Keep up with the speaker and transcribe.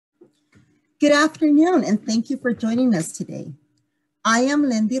Good afternoon, and thank you for joining us today. I am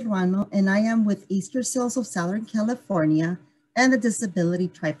Lindy Ruano, and I am with Easter Seals of Southern California and the Disability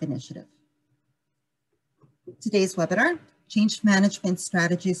Tribe Initiative. Today's webinar, Change Management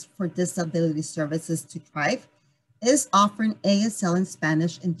Strategies for Disability Services to Thrive, is offering ASL in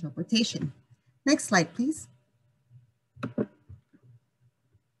Spanish interpretation. Next slide, please.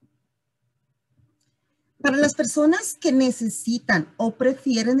 Para las personas que necesitan o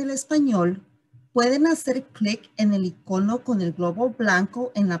prefieren el español, pueden hacer clic en el icono con el globo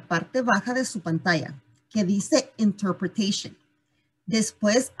blanco en la parte baja de su pantalla, que dice Interpretation.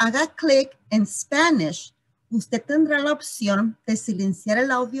 Después haga clic en Spanish. Usted tendrá la opción de silenciar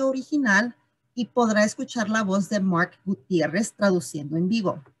el audio original y podrá escuchar la voz de Mark Gutiérrez traduciendo en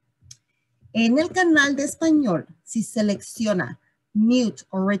vivo. En el canal de español, si selecciona Mute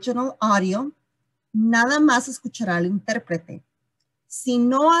Original Audio, nada más escuchará al intérprete. Si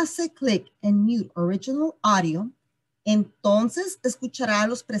no hace clic en Mute Original Audio, entonces escuchará a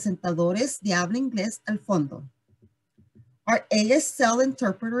los presentadores de habla inglés al fondo. Our ASL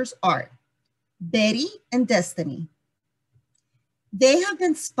interpreters are Betty and Destiny. They have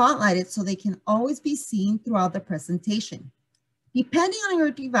been spotlighted so they can always be seen throughout the presentation. Depending on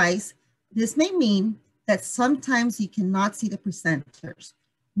your device, this may mean that sometimes you cannot see the presenters.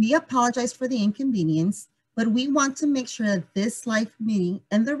 We apologize for the inconvenience, but we want to make sure that this live meeting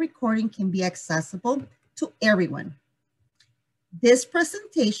and the recording can be accessible to everyone. This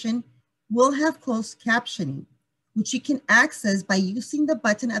presentation will have closed captioning, which you can access by using the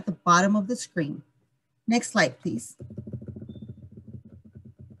button at the bottom of the screen. Next slide, please.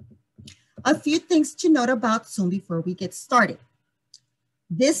 A few things to note about Zoom before we get started.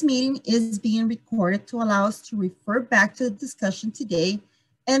 This meeting is being recorded to allow us to refer back to the discussion today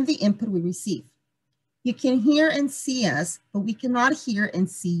and the input we receive. You can hear and see us, but we cannot hear and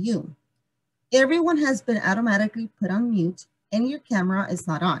see you. Everyone has been automatically put on mute and your camera is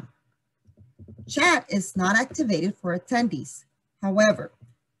not on. Chat is not activated for attendees. However,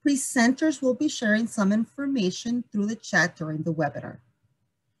 presenters will be sharing some information through the chat during the webinar.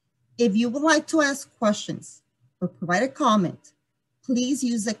 If you would like to ask questions or provide a comment, please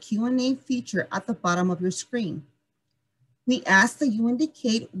use the Q&A feature at the bottom of your screen. We ask that you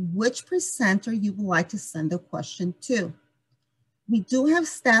indicate which presenter you would like to send the question to. We do have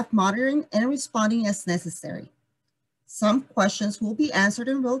staff monitoring and responding as necessary. Some questions will be answered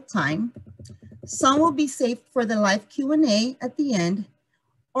in real time. Some will be saved for the live Q&A at the end,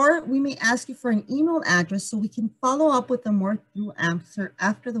 or we may ask you for an email address so we can follow up with a more thorough answer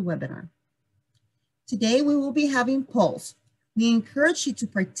after the webinar. Today, we will be having polls. We encourage you to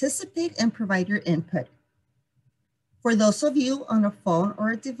participate and provide your input. For those of you on a phone or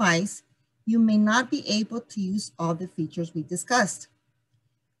a device, you may not be able to use all the features we discussed.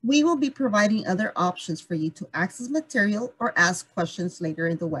 We will be providing other options for you to access material or ask questions later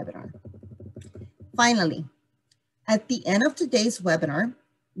in the webinar. Finally, at the end of today's webinar,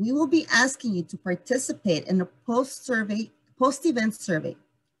 we will be asking you to participate in a post-event survey.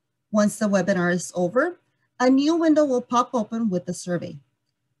 Once the webinar is over, a new window will pop open with the survey.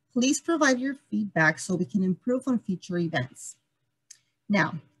 Please provide your feedback so we can improve on future events.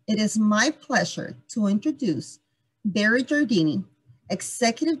 Now, it is my pleasure to introduce Barry Giardini,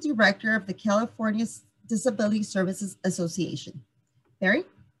 Executive Director of the California Disability Services Association. Barry?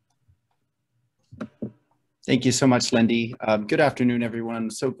 Thank you so much, Lindy. Good afternoon, everyone.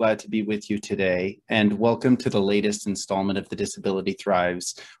 So glad to be with you today, and welcome to the latest installment of the Disability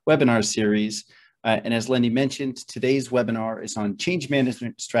Thrives webinar series. And as Lindy mentioned, today's webinar is on change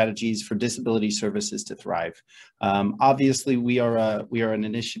management strategies for disability services to thrive. Obviously, we are an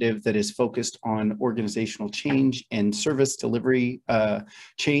initiative that is focused on organizational change and service delivery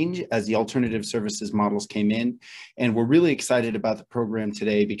change as the alternative services models came in. And we're really excited about the program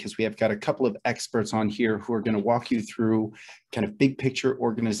today because we have got a couple of experts on here who are going to walk you through kind of big picture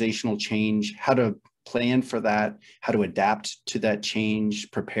organizational change, how to plan for that, how to adapt to that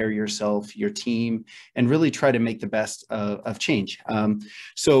change, prepare yourself, your team, and really try to make the best of change.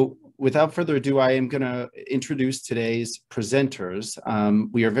 So without further ado, I am going to introduce today's presenters.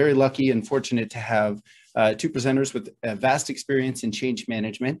 We are very lucky and fortunate to have two presenters with a vast experience in change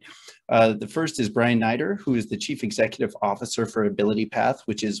management. The first is Brian Nider, who is the Chief Executive Officer for Ability Path,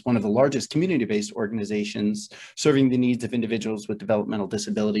 which is one of the largest community-based organizations serving the needs of individuals with developmental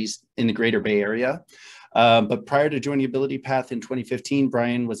disabilities in the Greater Bay Area. But prior to joining Ability Path in 2015,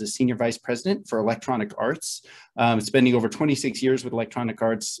 Brian was a senior vice president for electronic arts, spending over 26 years with electronic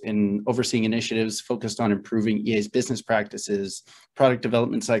arts in overseeing initiatives focused on improving EA's business practices, product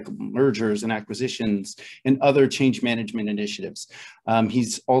development cycle, mergers and acquisitions, and other change management initiatives.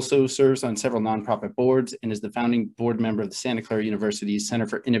 He's also serves on several nonprofit boards and is the founding board member of the Santa Clara University's Center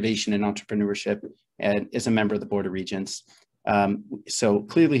for Innovation and Entrepreneurship, and is a member of the Board of Regents. So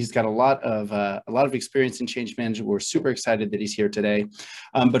clearly he's got a lot of experience in change management. We're super excited that he's here today.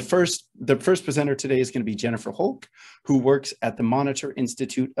 But first, the first presenter today is going to be Jennifer Holk, who works at the Monitor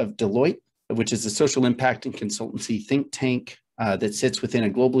Institute of Deloitte, which is a social impact and consultancy think tank that sits within a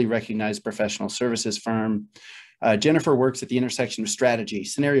globally recognized professional services firm. Jennifer works at the intersection of strategy,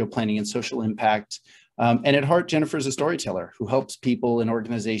 scenario planning, and social impact. And at heart, Jennifer is a storyteller who helps people and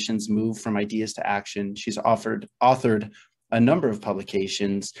organizations move from ideas to action. She's authored a number of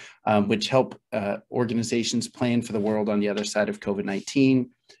publications which help organizations plan for the world on the other side of COVID-19.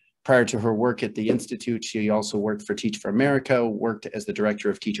 Prior to her work at the Institute, she also worked for Teach for America, worked as the director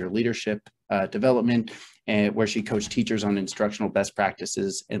of teacher leadership development, and where she coached teachers on instructional best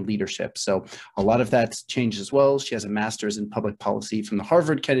practices and leadership. So a lot of that's changed as well. She has a master's in public policy from the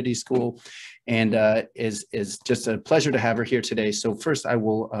Harvard Kennedy School, and is just a pleasure to have her here today. So first I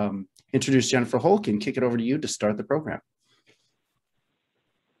will introduce Jennifer Holk and kick it over to you to start the program.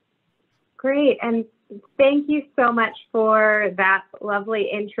 Great, and thank you so much for that lovely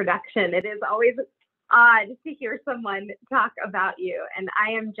introduction. It is always odd to hear someone talk about you, and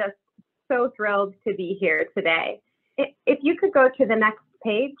I am just so thrilled to be here today. If you could go to the next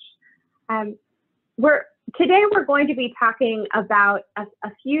page. Today we're going to be talking about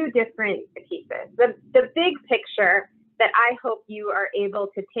a few different pieces. The big picture that I hope you are able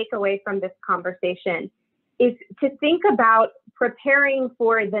to take away from this conversation is to think about preparing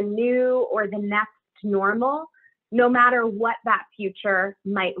for the new or the next normal, no matter what that future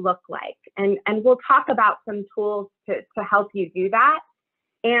might look like. And we'll talk about some tools to help you do that.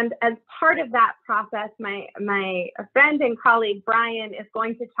 And as part of that process, my friend and colleague, Brian, is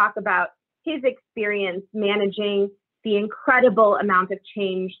going to talk about his experience managing the incredible amount of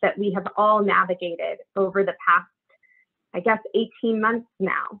change that we have all navigated over the past, I guess, 18 months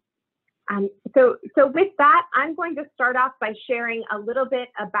now. So with that, I'm going to start off by sharing a little bit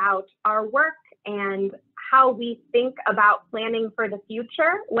about our work and how we think about planning for the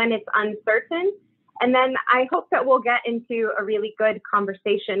future when it's uncertain. And then I hope that we'll get into a really good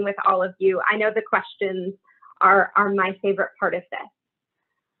conversation with all of you. I know the questions are my favorite part of this.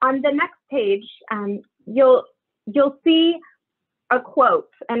 On the next page, you'll see a quote,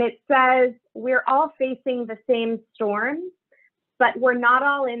 and it says, "We're all facing the same storms, but we're not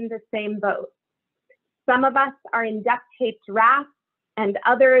all in the same boat. Some of us are in duct-taped rafts, and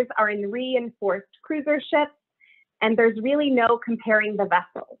others are in reinforced cruiser ships, and there's really no comparing the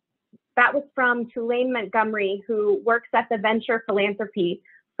vessels." That was from Tulane Montgomery, who works at the venture philanthropy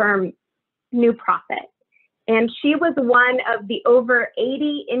firm New Profit. And she was one of the over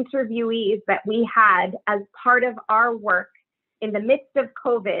 80 interviewees that we had as part of our work in the midst of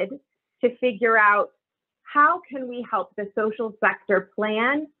COVID to figure out, how can we help the social sector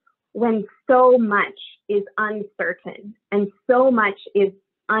plan when so much is uncertain and so much is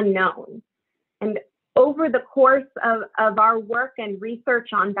unknown? And over the course of our work and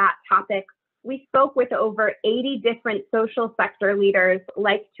research on that topic, we spoke with over 80 different social sector leaders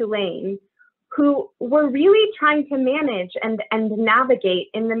like Tulane, who were really trying to manage and navigate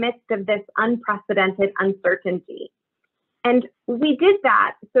in the midst of this unprecedented uncertainty. And we did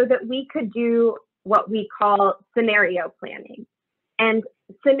that so that we could do what we call scenario planning. And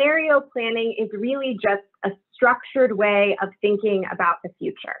scenario planning is really just a structured way of thinking about the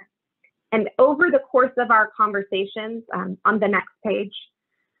future. And over the course of our conversations, on the next page,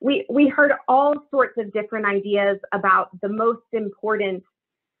 we heard all sorts of different ideas about the most important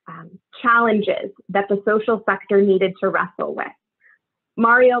challenges that the social sector needed to wrestle with.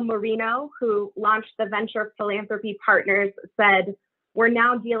 Mario Moreno, who launched the Venture Philanthropy Partners, said, "We're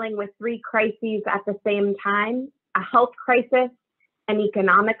now dealing with 3 crises at the same time: a health crisis, an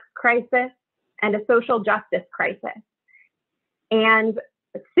economic crisis, and a social justice crisis." And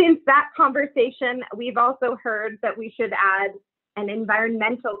since that conversation, we've also heard that we should add an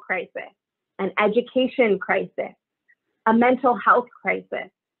environmental crisis, an education crisis, a mental health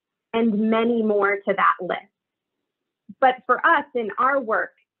crisis, and many more to that list. But for us in our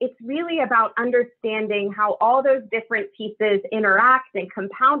work, it's really about understanding how all those different pieces interact and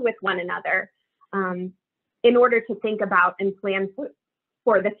compound with one another in order to think about and plan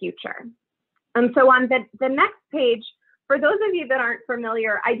for the future. And so on the next page, for those of you that aren't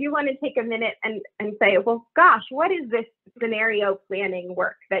familiar, I do want to take a minute and say, well, gosh, what is this scenario planning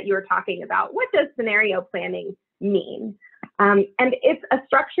work that you're talking about? What does scenario planning mean? And it's a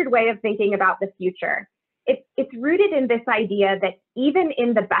structured way of thinking about the future. It's rooted in this idea that even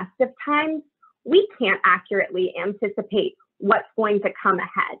in the best of times, we can't accurately anticipate what's going to come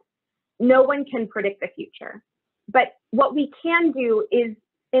ahead. No one can predict the future. But what we can do is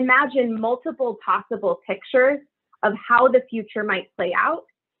imagine multiple possible pictures of how the future might play out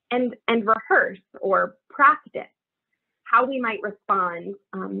and rehearse or practice how we might respond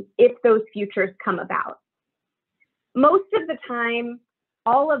if those futures come about. Most of the time,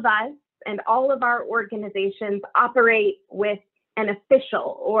 all of us and all of our organizations operate with an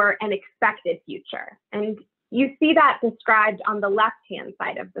official or an expected future. And you see that described on the left-hand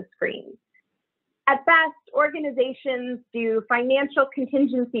side of the screen. At best, organizations do financial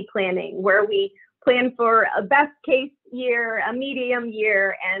contingency planning, where we plan for a best case year, a medium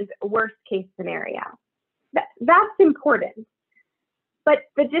year, and a worst case scenario. That's important. But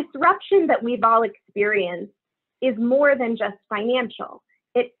the disruption that we've all experienced is more than just financial.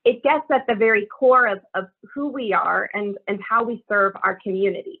 It gets at the very core of who we are and how we serve our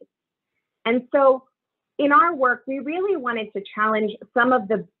communities. And so in our work, we really wanted to challenge some of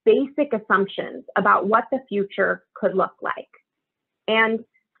the basic assumptions about what the future could look like. And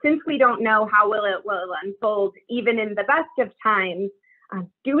since we don't know how it will unfold, even in the best of times,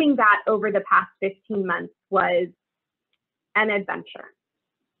 doing that over the past 15 months was an adventure.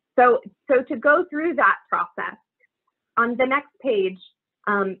 So to go through that process, on the next page,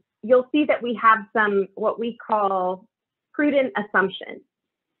 you'll see that we have some what we call prudent assumptions.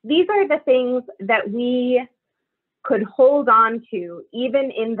 These are the things that we could hold on to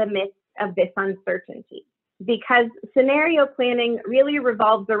even in the midst of this uncertainty, because scenario planning really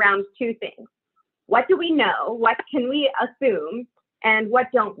revolves around two things. What do we know? What can we assume? And what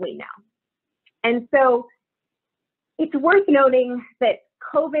don't we know? And so it's worth noting that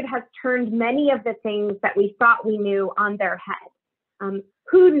COVID has turned many of the things that we thought we knew on their head.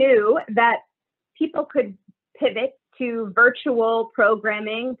 Who knew that people could pivot to virtual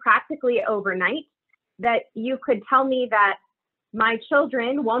programming practically overnight, that you could tell me that my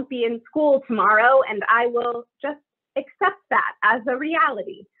children won't be in school tomorrow and I will just accept that as a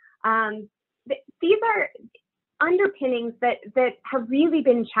reality. These are underpinnings that have really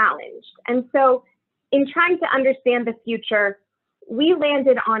been challenged. And so in trying to understand the future, we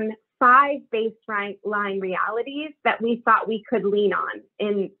landed on 5 baseline realities that we thought we could lean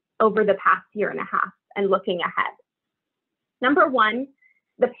on over the past year and a half and looking ahead. Number 1,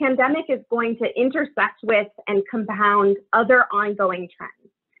 the pandemic is going to intersect with and compound other ongoing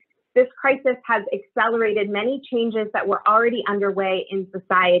trends. This crisis has accelerated many changes that were already underway in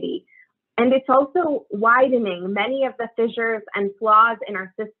society, and it's also widening many of the fissures and flaws in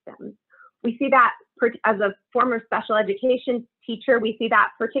our systems. We see that as a former special education teacher, we see that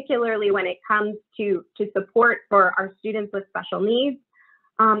particularly when it comes to support for our students with special needs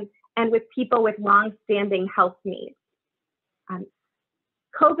and with people with long-standing health needs.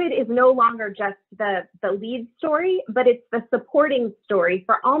 COVID is no longer just the lead story, but it's the supporting story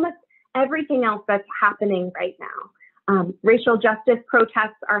for almost everything else that's happening right now. Racial justice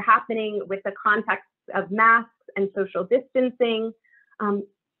protests are happening with the context of masks and social distancing.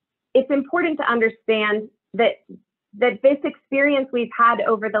 It's important to understand that this experience we've had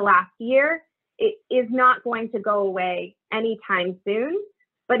over the last year, it is not going to go away anytime soon,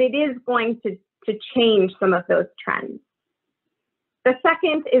 but it is going to change some of those trends. The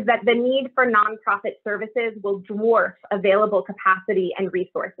second is that the need for nonprofit services will dwarf available capacity and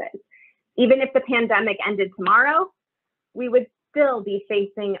resources. Even if the pandemic ended tomorrow, we would still be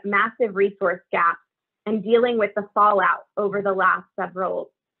facing massive resource gaps and dealing with the fallout over the last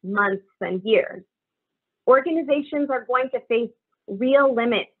several months and years. Organizations are going to face real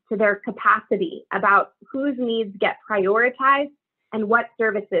limits to their capacity about whose needs get prioritized and what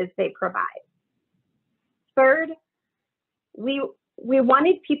services they provide. Third, we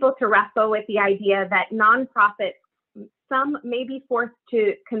wanted people to wrestle with the idea that nonprofits, some may be forced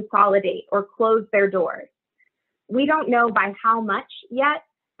to consolidate or close their doors. We don't know by how much yet,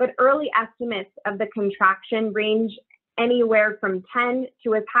 but early estimates of the contraction range anywhere from 10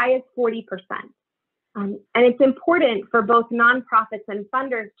 to as high as 40%. And it's important for both nonprofits and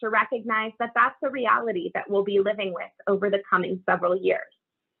funders to recognize that that's a reality that we'll be living with over the coming several years.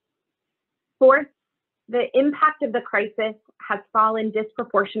 Fourth, the impact of the crisis has fallen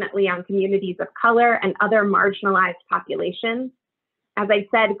disproportionately on communities of color and other marginalized populations. As I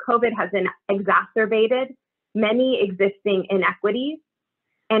said, COVID has exacerbated many existing inequities.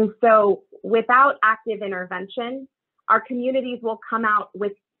 And so without active intervention, our communities will come out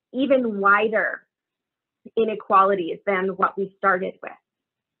with even wider inequalities than what we started with.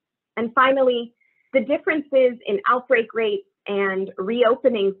 And finally, the differences in outbreak rates and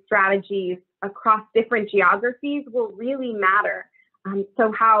reopening strategies across different geographies will really matter.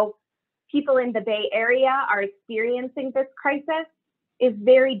 So how people in the Bay Area are experiencing this crisis is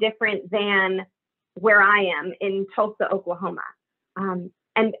very different than where I am in Tulsa, Oklahoma.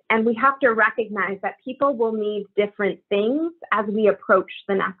 And we have to recognize that people will need different things as we approach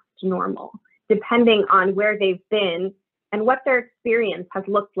the next normal, depending on where they've been and what their experience has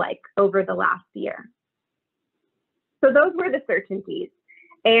looked like over the last year. So those were the certainties.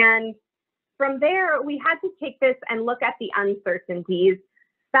 And from there, we had to take this and look at the uncertainties.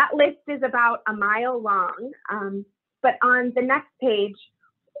 That list is about a mile long, but on the next page,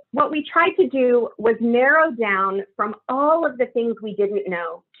 what we tried to do was narrow down from all of the things we didn't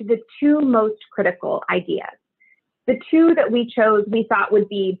know to the two most critical ideas. The two that we chose, we thought would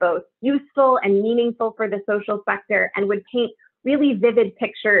be both useful and meaningful for the social sector and would paint really vivid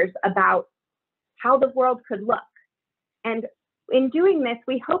pictures about how the world could look. And in doing this,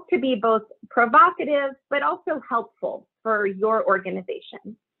 we hope to be both provocative, but also helpful for your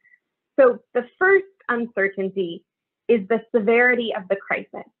organization. So the first uncertainty is the severity of the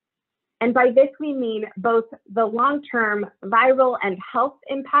crisis. And by this, we mean both the long-term viral and health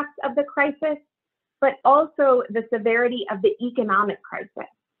impacts of the crisis, but also the severity of the economic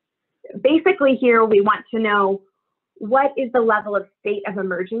crisis. Basically here, we want to know what is the level of state of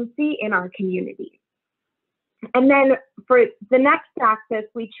emergency in our communities. And then for the next axis,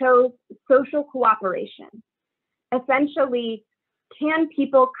 we chose social cooperation. Essentially, can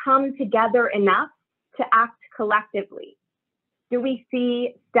people come together enough to act collectively? Do we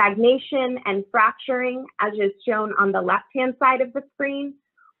see stagnation and fracturing, as is shown on the left-hand side of the screen,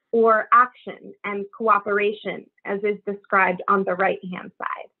 or action and cooperation, as is described on the right-hand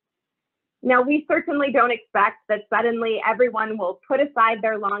side? Now, we certainly don't expect that suddenly everyone will put aside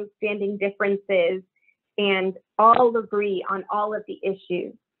their long-standing differences and all agree on all of the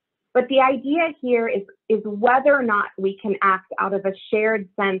issues. But the idea here is whether or not we can act out of a shared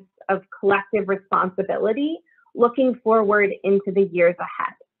sense of collective responsibility, looking forward into the years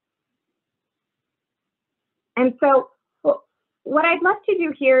ahead. And so what I'd love to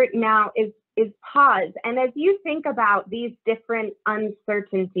do here now is pause. And as you think about these different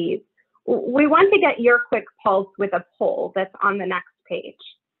uncertainties, we want to get your quick pulse with a poll that's on the next page.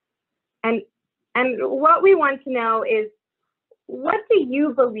 And what we want to know is, what do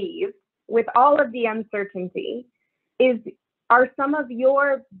you believe, with all of the uncertainty, are some of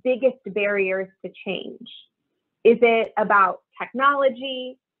your biggest barriers to change? Is it about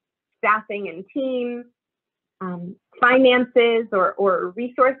technology, staffing and teams, finances or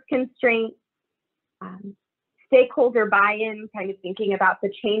resource constraints, stakeholder buy-in, kind of thinking about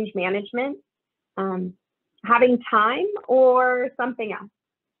the change management, having time, or something else?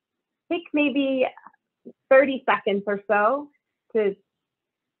 Take maybe 30 seconds or so to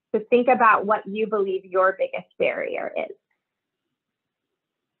think about what you believe your biggest barrier is.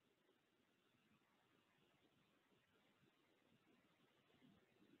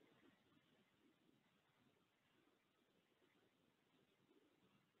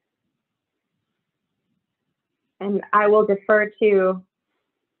 And I will defer to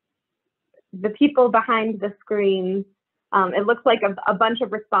the people behind the screen. It looks like a bunch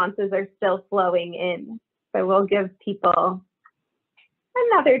of responses are still flowing in. So we'll give people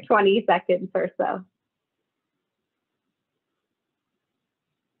another 20 seconds or so.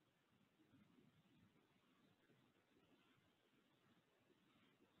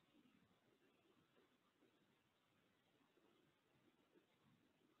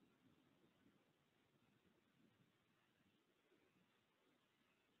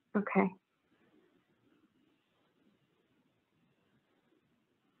 Okay.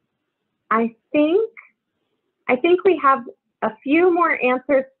 I think we have a few more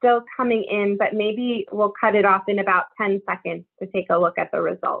answers still coming in, but maybe we'll cut it off in about 10 seconds to take a look at the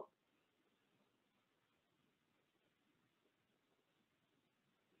results.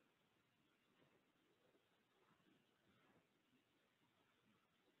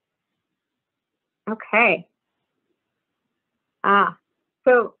 Okay.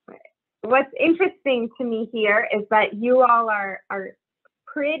 So what's interesting to me here is that you all are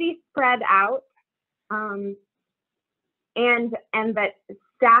pretty spread out, and that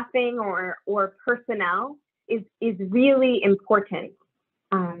staffing or personnel is really important,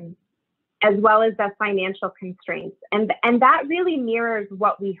 as well as the financial constraints. And that really mirrors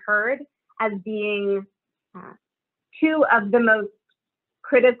what we heard as being two of the most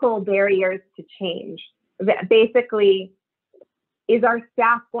critical barriers to change. Basically, is our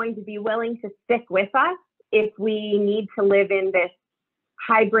staff going to be willing to stick with us if we need to live in this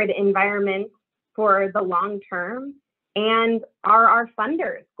hybrid environment for the long term? And are our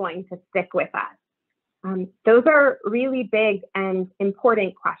funders going to stick with us? Those are really big and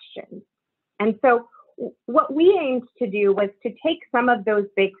important questions. And so what we aimed to do was to take some of those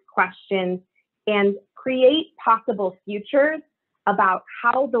big questions and create possible futures about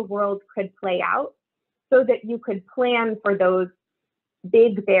how the world could play out so that you could plan for those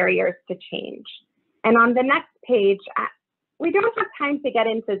big barriers to change. And on the next page, we don't have time to get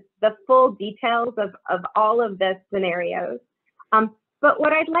into the full details of all of the scenarios. But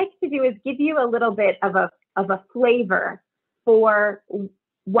what I'd like to do is give you a little bit of a flavor for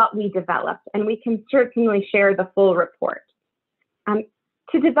what we developed, and we can certainly share the full report.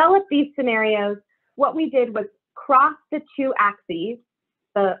 To develop these scenarios, what we did was cross the two axes,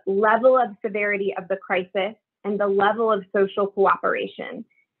 the level of severity of the crisis and the level of social cooperation.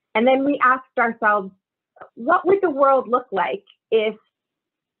 And then we asked ourselves, what would the world look like if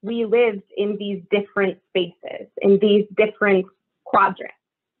we lived in these different spaces, in these different quadrants?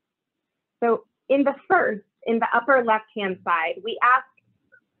 So in the upper left-hand side, we asked,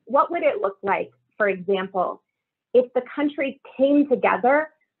 what would it look like, for example, if the country came together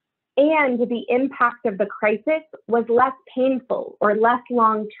and the impact of the crisis was less painful or less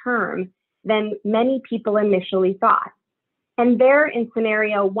long-term than many people initially thought? And there in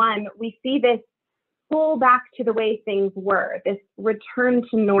scenario one, we see this pull back to the way things were, this return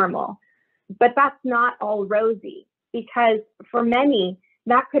to normal. But that's not all rosy, because for many,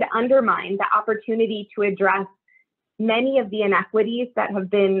 that could undermine the opportunity to address many of the inequities that have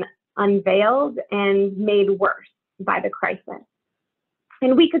been unveiled and made worse by the crisis.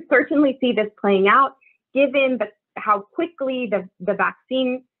 And we could certainly see this playing out given how quickly the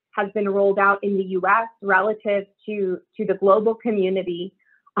vaccine has been rolled out in the US relative to the global community.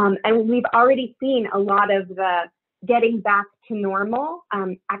 And we've already seen a lot of the getting back to normal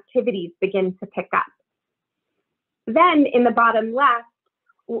activities begin to pick up. Then in the bottom left,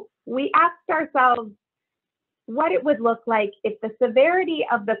 we asked ourselves what it would look like if the severity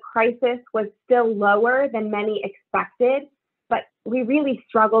of the crisis was still lower than many expected, but we really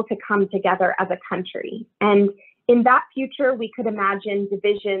struggle to come together as a country. And in that future, we could imagine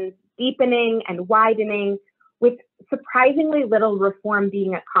divisions deepening and widening with surprisingly little reform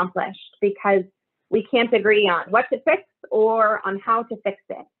being accomplished because we can't agree on what to fix or on how to fix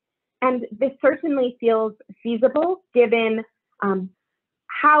it. And this certainly feels feasible given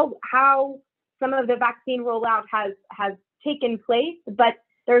how some of the vaccine rollout has taken place, but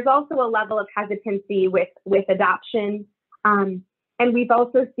there's also a level of hesitancy with adoption. And we've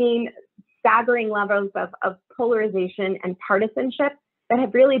also seen staggering levels of polarization and partisanship that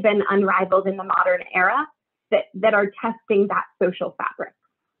have really been unrivaled in the modern era that are testing that social fabric.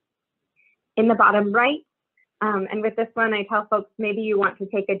 In the bottom right, and with this one, I tell folks, maybe you want to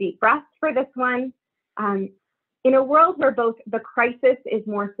take a deep breath for this one. In a world where both the crisis is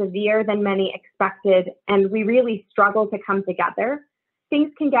more severe than many expected and we really struggle to come together,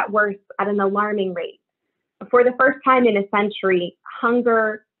 things can get worse at an alarming rate. For the first time in a century,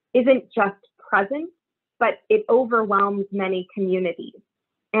 hunger isn't just present, but it overwhelms many communities.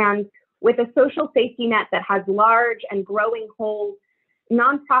 And with a social safety net that has large and growing holes,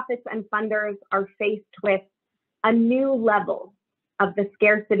 nonprofits and funders are faced with a new level of the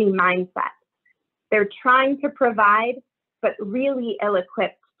scarcity mindset. They're trying to provide, but really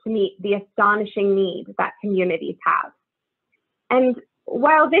ill-equipped to meet the astonishing need that communities have. And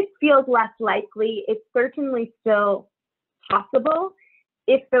while this feels less likely, it's certainly still possible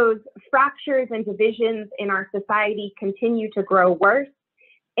if those fractures and divisions in our society continue to grow worse,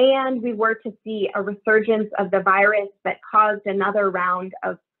 and we were to see a resurgence of the virus that caused another round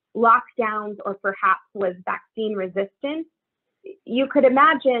of lockdowns or perhaps was vaccine resistant. You could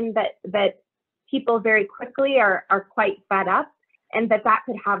imagine that people very quickly are quite fed up, and that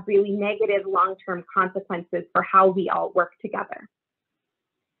could have really negative long-term consequences for how we all work together.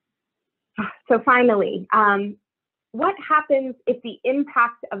 So finally, what happens if the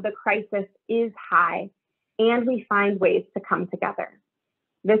impact of the crisis is high and we find ways to come together?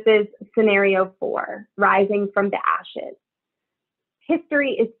 This is scenario 4, rising from the ashes.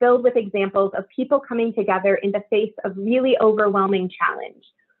 History is filled with examples of people coming together in the face of really overwhelming challenge.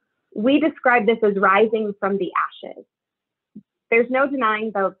 We describe this as rising from the ashes. There's no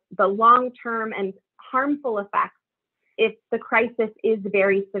denying the long-term and harmful effects if the crisis is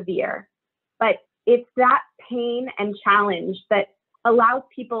very severe, but it's that pain and challenge that allows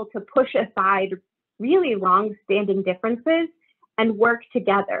people to push aside really long-standing differences and work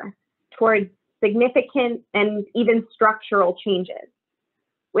together towards significant and even structural changes.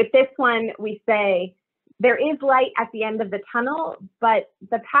 With this one, we say, there is light at the end of the tunnel, but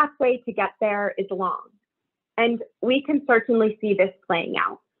the pathway to get there is long. And we can certainly see this playing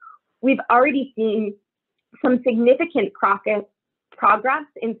out. We've already seen some significant progress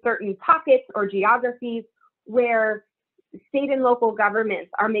in certain pockets or geographies where state and local governments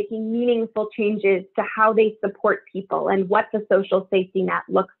are making meaningful changes to how they support people and what the social safety net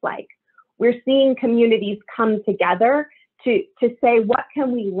looks like. We're seeing communities come together to say, what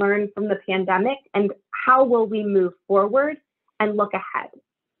can we learn from the pandemic and how will we move forward and look ahead?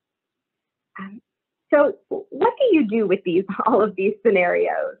 So what do you do with all of these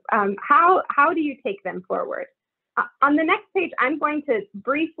scenarios? How do you take them forward? On the next page, I'm going to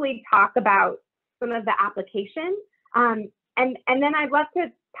briefly talk about some of the applications. And then I'd love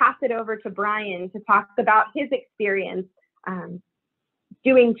to pass it over to Brian to talk about his experience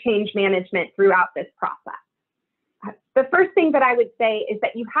doing change management throughout this process. The first thing that I would say is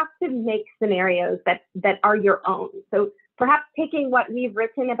that you have to make scenarios that are your own. So perhaps taking what we've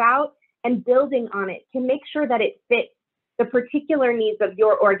written about and building on it to make sure that it fits the particular needs of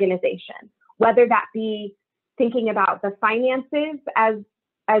your organization, whether that be thinking about the finances as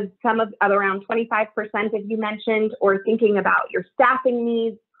some of around 25% of you mentioned, or thinking about your staffing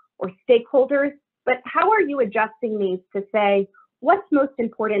needs or stakeholders, but how are you adjusting these to say, what's most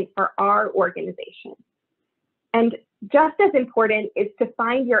important for our organization? And just as important is to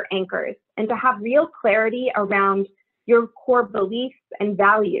find your anchors and to have real clarity around your core beliefs and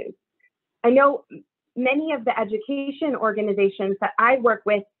values. I know many of the education organizations that I work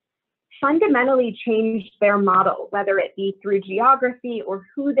with fundamentally changed their model, whether it be through geography or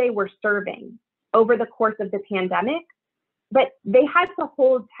who they were serving over the course of the pandemic, but they had to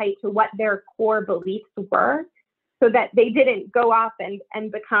hold tight to what their core beliefs were so that they didn't go off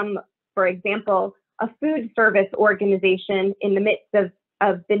and become, for example, a food service organization in the midst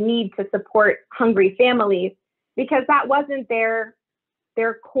of the need to support hungry families, because that wasn't their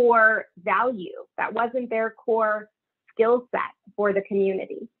core value. That wasn't their core skill set for the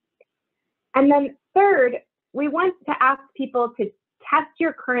community. And then third, we want to ask people to test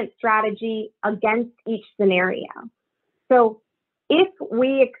your current strategy against each scenario. So if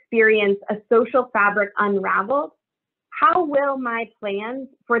we experience a social fabric unraveled, how will my plans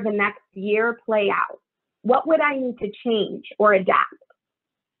for the next year play out? What would I need to change or adapt?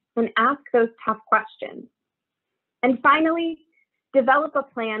 And ask those tough questions. And finally, develop a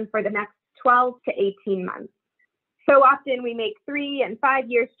plan for the next 12 to 18 months. So often we make 3 and 5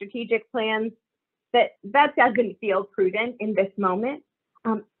 year strategic plans. That doesn't feel prudent in this moment.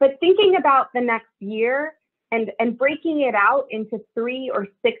 But thinking about the next year and breaking it out into 3 or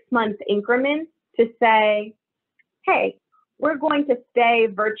 6 month increments to say, hey, we're going to stay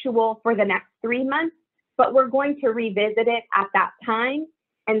virtual for the next 3 months, but we're going to revisit it at that time.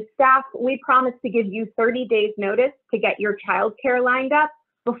 And staff, we promise to give you 30 days notice to get your childcare lined up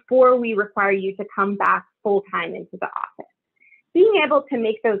before we require you to come back full-time into the office. Being able to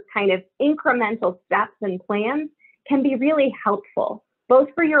make those kind of incremental steps and plans can be really helpful, both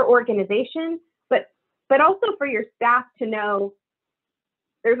for your organization, but also for your staff to know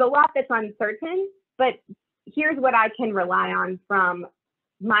there's a lot that's uncertain, but here's what I can rely on from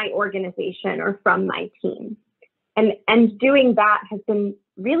my organization or from my team. And doing that has been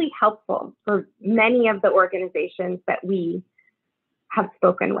really helpful for many of the organizations that we have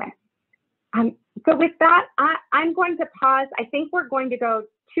spoken with. So with that, I'm going to pause. I think we're going to go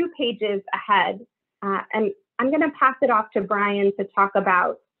 2 pages ahead, and I'm going to pass it off to Brian to talk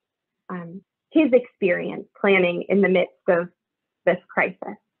about his experience planning in the midst of this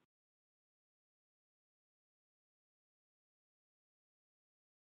crisis.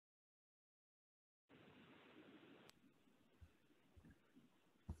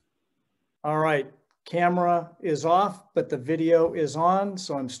 All right, camera is off, but the video is on,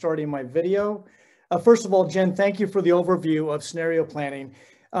 so I'm starting my video. First of all, Jen, thank you for the overview of scenario planning.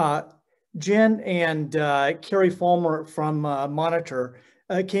 Jen and Carrie Fulmer from Monitor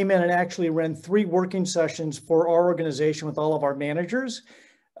came in and actually ran 3 working sessions for our organization with all of our managers.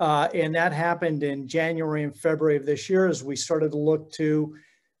 And that happened in January and February of this year as we started to look to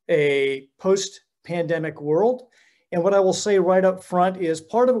a post-pandemic world. And what I will say right up front is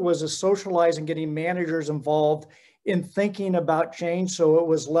part of it was a socializing, getting managers involved in thinking about change. So it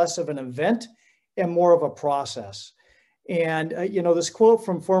was less of an event and more of a process. And, you know, this quote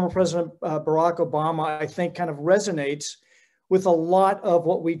from former President Barack Obama, I think kind of resonates with a lot of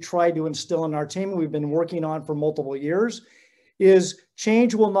what we try to instill in our team. We've been working on for multiple years is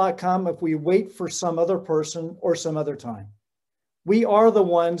change will not come if we wait for some other person or some other time. We are the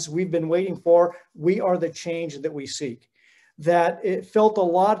ones we've been waiting for. We are the change that we seek. That it felt a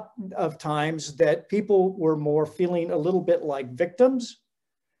lot of times that people were more feeling a little bit like victims.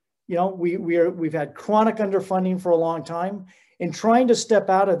 You know, we've had chronic underfunding for a long time, and trying to step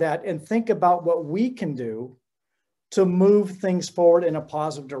out of that and think about what we can do to move things forward in a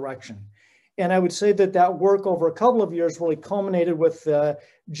positive direction. And I would say that that work over a couple of years really culminated with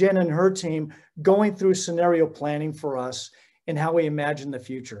Jen and her team going through scenario planning for us and how we imagine the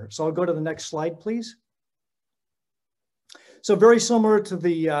future. So I'll go to the next slide, please. So very similar to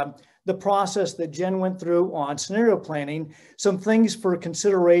the process that Jen went through on scenario planning, some things for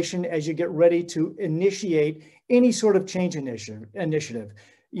consideration as you get ready to initiate any sort of change initiative.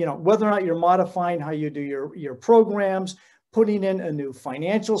 You know, whether or not you're modifying how you do your programs, putting in a new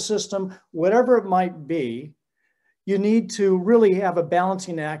financial system, whatever it might be, you need to really have a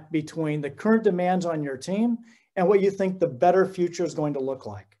balancing act between the current demands on your team and what you think the better future is going to look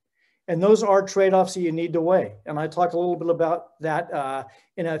like. And those are trade-offs that you need to weigh. And I talk a little bit about that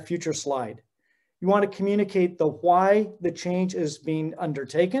in a future slide. You want to communicate the why the change is being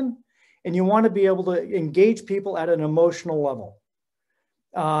undertaken, and you want to be able to engage people at an emotional level.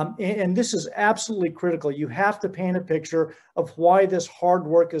 And this is absolutely critical. You have to paint a picture of why this hard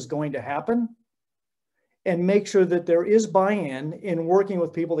work is going to happen and make sure that there is buy-in in working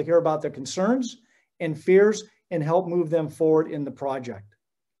with people to hear about their concerns and fears and help move them forward in the project.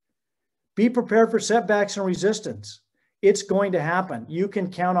 Be prepared for setbacks and resistance. It's going to happen. You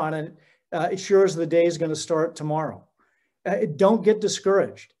can count on it. As sure as the day is going to start tomorrow. Don't get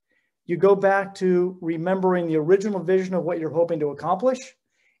discouraged. You go back to remembering the original vision of what you're hoping to accomplish,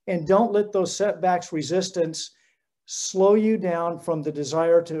 and don't let those setbacks, resistance slow you down from the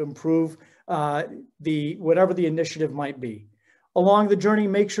desire to improve whatever the initiative might be. Along the journey,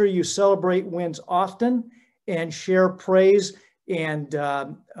 make sure you celebrate wins often and share praise and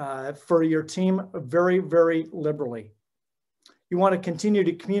for your team very, very liberally. You want to continue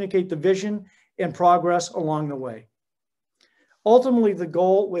to communicate the vision and progress along the way. Ultimately, the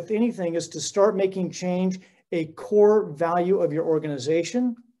goal with anything is to start making change a core value of your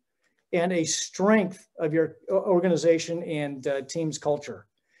organization and a strength of your organization and team's culture.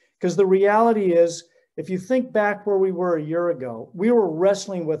 Because the reality is, if you think back where we were a year ago, we were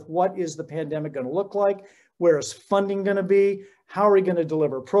wrestling with what is the pandemic going to look like? Where is funding going to be? How are we going to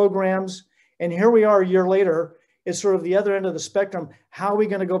deliver programs? And here we are a year later, it's sort of the other end of the spectrum. How are we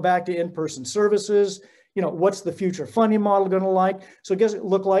going to go back to in-person services? You know, what's the future funding model going to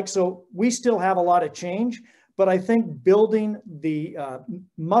look like? So we still have a lot of change, but I think building the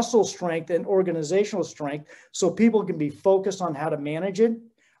muscle strength and organizational strength so people can be focused on how to manage it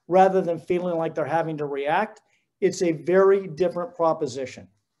rather than feeling like they're having to react, it's a very different proposition.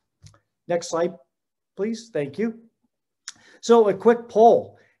 Next slide, please. Thank you. So a quick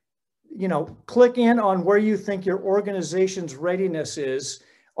poll. You know, click in on where you think your organization's readiness is.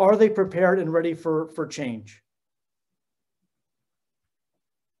 Are they prepared and ready for change?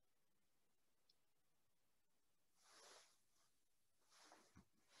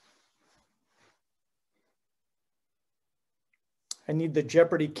 I need the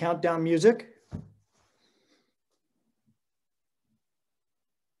Jeopardy countdown music.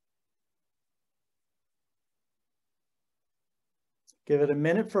 Give it a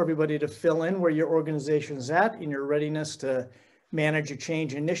minute for everybody to fill in where your organization is at in your readiness to manage a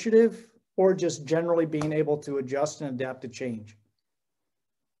change initiative or just generally being able to adjust and adapt to change.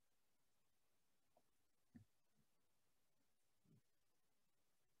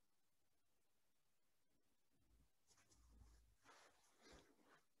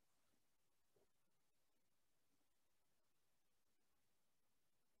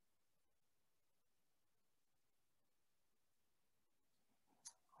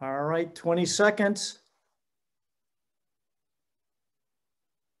 All right, 20 seconds.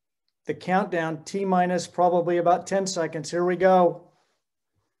 The countdown, T minus probably about 10 seconds. Here we go.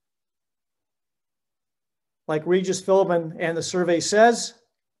 Like Regis Philbin and the survey says,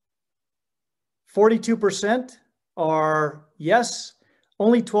 42% are yes,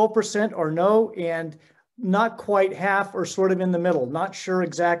 only 12% are no, and not quite half are sort of in the middle, not sure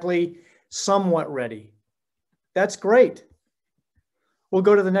exactly, somewhat ready. That's great. We'll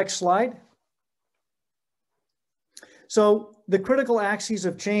go to the next slide. So the critical axes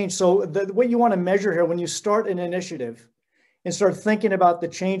of change. So what you want to measure here when you start an initiative and start thinking about the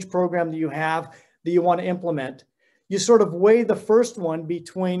change program that you have that you want to implement, you sort of weigh the first one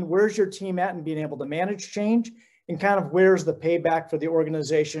between where's your team at and being able to manage change and kind of where's the payback for the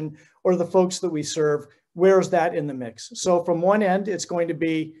organization or the folks that we serve, where's that in the mix? So from one end, it's going to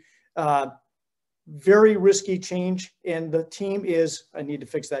be very risky change, and the team is, I need to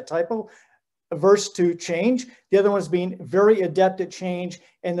fix that typo, averse to change. The other one's being very adept at change,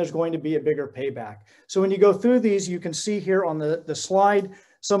 and there's going to be a bigger payback. So when you go through these, you can see here on the slide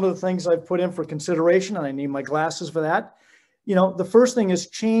some of the things I've put in for consideration, and I need my glasses for that. You know, the first thing is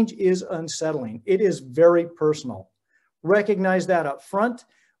change is unsettling. It is very personal. Recognize that up front.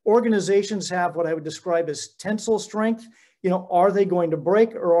 Organizations have what I would describe as tensile strength. You know, are they going to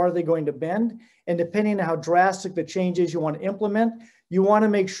break or are they going to bend? And depending on how drastic the change is you want to implement, you want to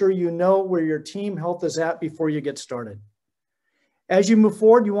make sure you know where your team health is at before you get started. As you move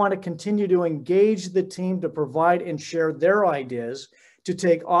forward, you want to continue to engage the team to provide and share their ideas, to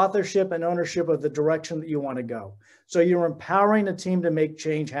take authorship and ownership of the direction that you want to go. So you're empowering a team to make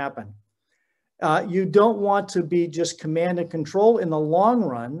change happen. You don't want to be just command and control. In the long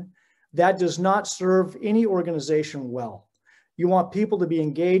run, that does not serve any organization well. You want people to be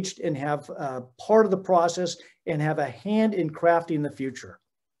engaged and have part of the process and have a hand in crafting the future.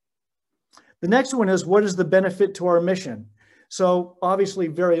 The next one is, what is the benefit to our mission? So obviously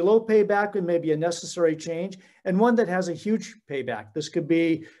very low payback and maybe a necessary change, and one that has a huge payback. This could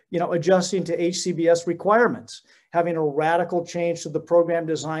be, you know, adjusting to HCBS requirements, having a radical change to the program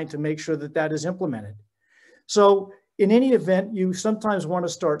design to make sure that that is implemented. So in any event, you sometimes want to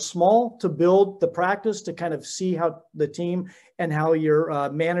start small to build the practice, to kind of see how the team and how your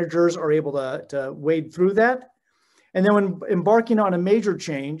managers are able to wade through that. And then when embarking on a major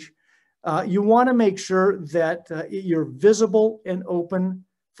change, you want to make sure that you're visible and open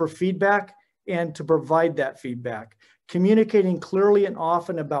for feedback and to provide that feedback, communicating clearly and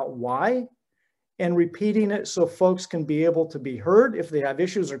often about why, and repeating it so folks can be able to be heard if they have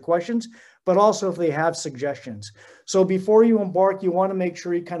issues or questions, but also if they have suggestions. So before you embark, you want to make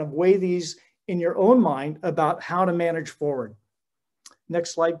sure you kind of weigh these in your own mind about how to manage forward.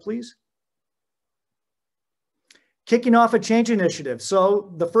 Next slide, please. Kicking off a change initiative.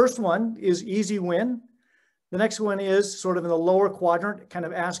 So the first one is easy win. The next one is sort of in the lower quadrant, kind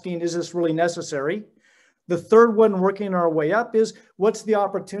of asking, is this really necessary? The third one, working our way up, is what's the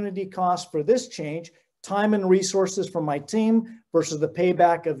opportunity cost for this change? Time and resources from my team versus the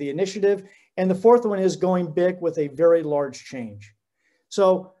payback of the initiative. And the fourth one is going big with a very large change.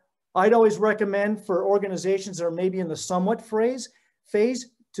 So I'd always recommend for organizations that are maybe in the somewhat phase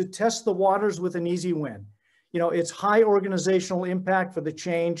to test the waters with an easy win. You know, it's high organizational impact for the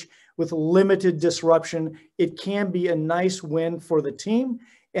change with limited disruption. It can be a nice win for the team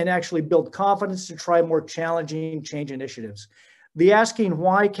and actually build confidence to try more challenging change initiatives. The asking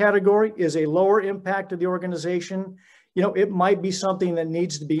why category is a lower impact to the organization. You know, it might be something that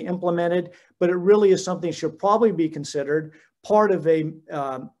needs to be implemented, but it really is something that should probably be considered part of a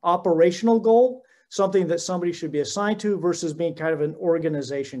operational goal, something that somebody should be assigned to versus being kind of an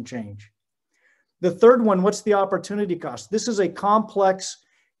organization change. The third one, what's the opportunity cost? This is a complex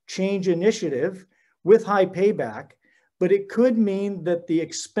change initiative with high payback, but it could mean that the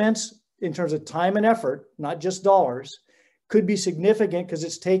expense in terms of time and effort, not just dollars, could be significant because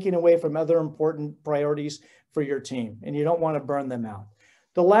it's taking away from other important priorities for your team, and you don't want to burn them out.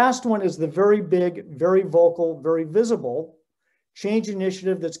 The last one is the very big, very vocal, very visible change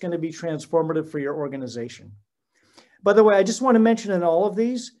initiative that's going to be transformative for your organization. By the way, I just want to mention in all of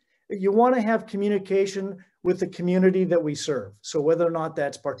these, you want to have communication with the community that we serve. So whether or not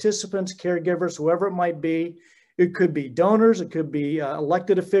that's participants, caregivers, whoever it might be, it could be donors, it could be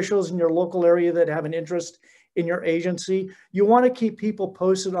elected officials in your local area that have an interest in your agency. You want to keep people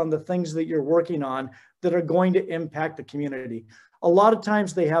posted on the things that you're working on that are going to impact the community. A lot of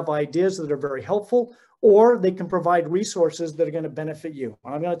times they have ideas that are very helpful, or they can provide resources that are going to benefit you.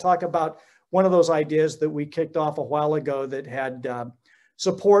 And I'm going to talk about one of those ideas that we kicked off a while ago that had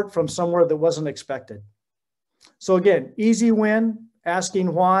support from somewhere that wasn't expected. So again, easy win,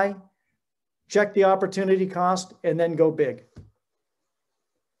 asking why, check the opportunity cost, and then go big.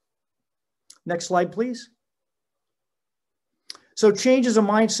 Next slide, please. So change is a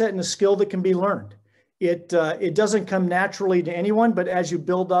mindset and a skill that can be learned. It doesn't come naturally to anyone, but as you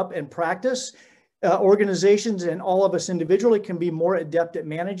build up and practice, organizations and all of us individually can be more adept at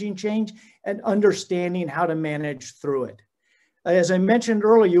managing change and understanding how to manage through it. As I mentioned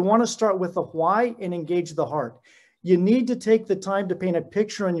earlier, you want to start with the why and engage the heart. You need to take the time to paint a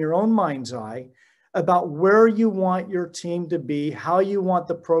picture in your own mind's eye about where you want your team to be, how you want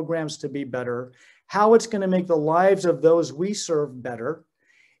the programs to be better, how it's going to make the lives of those we serve better.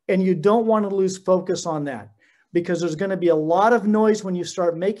 And you don't want to lose focus on that because there's going to be a lot of noise when you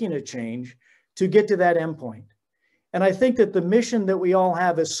start making a change to get to that endpoint. And I think that the mission that we all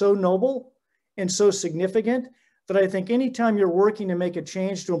have is so noble and so significant that I think anytime you're working to make a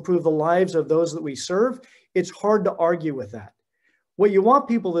change to improve the lives of those that we serve, it's hard to argue with that. What you want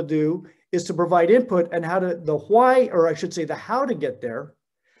people to do is to provide input on how to, the why, or I should say the how to get there,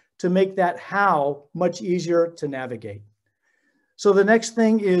 to make that how much easier to navigate. So the next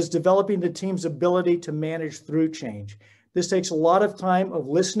thing is developing the team's ability to manage through change. This takes a lot of time of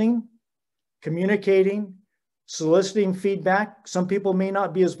listening, communicating, soliciting feedback. Some people may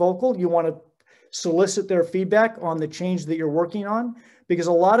not be as vocal. You want to solicit their feedback on the change that you're working on, because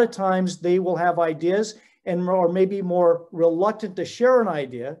a lot of times they will have ideas and or maybe more reluctant to share an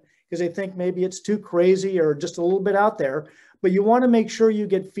idea because they think maybe it's too crazy or just a little bit out there. But you want to make sure you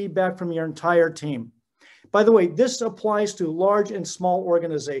get feedback from your entire team. By the way, this applies to large and small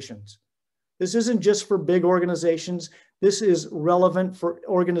organizations. This isn't just for big organizations. This is relevant for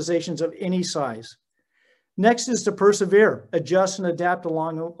organizations of any size. Next is to persevere, adjust, and adapt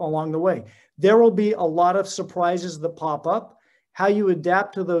along the way. There will be a lot of surprises that pop up. How you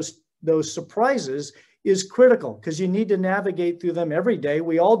adapt to those surprises is critical because you need to navigate through them every day.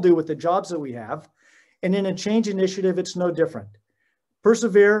 We all do with the jobs that we have. And in a change initiative, it's no different.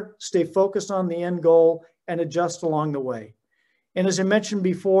 Persevere, stay focused on the end goal, and adjust along the way. And as I mentioned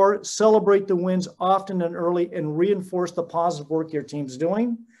before, celebrate the wins often and early and reinforce the positive work your team's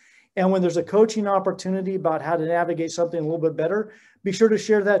doing. And when there's a coaching opportunity about how to navigate something a little bit better, be sure to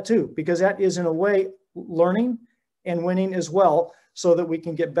share that too, because that is in a way learning and winning as well, so that we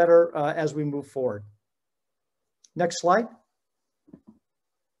can get better as we move forward. Next slide.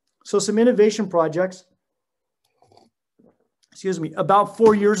 So some innovation projects, excuse me, about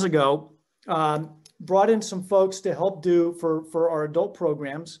 4 years ago, brought in some folks to help do for our adult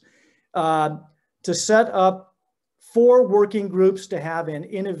programs to set up 4 working groups to have an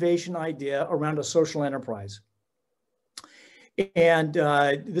innovation idea around a social enterprise. And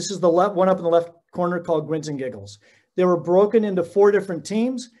this is the one up in the left corner called Grins and Giggles. They were broken into 4 different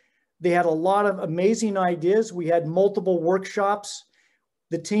teams. They had a lot of amazing ideas. We had multiple workshops.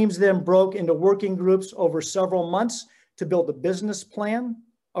 The teams then broke into working groups over several months to build a business plan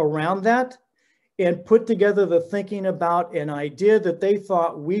around that and put together the thinking about an idea that they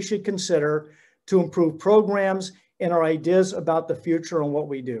thought we should consider to improve programs and our ideas about the future and what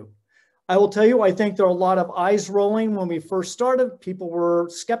we do. I will tell you, I think there are a lot of eyes rolling when we first started. People were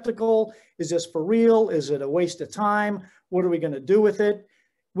skeptical. Is this for real? Is it a waste of time? What are we going to do with it?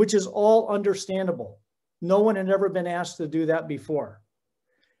 Which is all understandable. No one had ever been asked to do that before.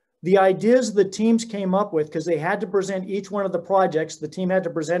 The ideas the teams came up with, because they had to present each one of the projects, the team had to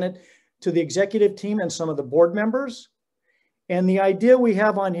present it to the executive team and some of the board members. And the idea we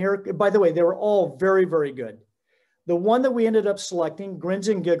have on here, by the way, they were all very, very good. The one that we ended up selecting, Grins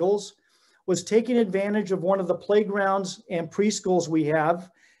and Giggles, was taking advantage of one of the playgrounds and preschools we have,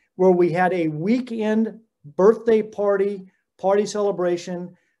 where we had a weekend birthday party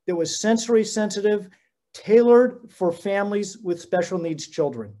celebration that was sensory sensitive, tailored for families with special needs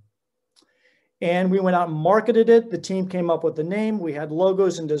children. And we went out and marketed it. The team came up with the name. We had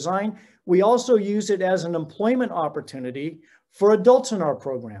logos and design. We also used it as an employment opportunity for adults in our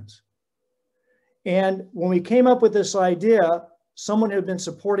programs. And when we came up with this idea, someone who had been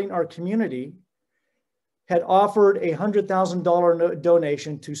supporting our community had offered a $100,000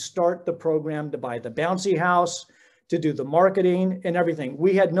 donation to start the program, to buy the bouncy house, to do the marketing and everything.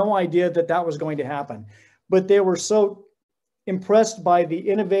 We had no idea that that was going to happen, but they were so impressed by the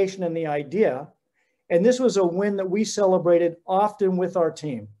innovation and the idea. And this was a win that we celebrated often with our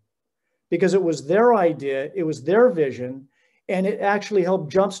team because it was their idea, it was their vision, and it actually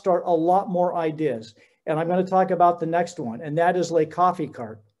helped jumpstart a lot more ideas. And I'm going to talk about the next one, and that is Le Coffee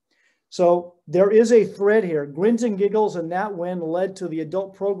Cart. So there is a thread here. Grins and Giggles and that win led to the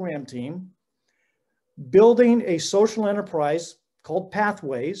adult program team building a social enterprise called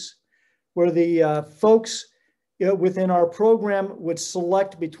Pathways, where the folks within our program would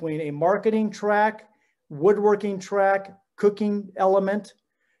select between a marketing track, woodworking track, cooking element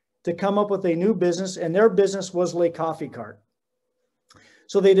to come up with a new business, and their business was Le Coffee Cart.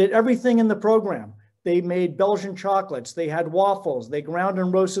 So they did everything in the program. They made Belgian chocolates, they had waffles, they ground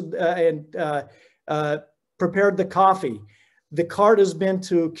and roasted prepared the coffee. The cart has been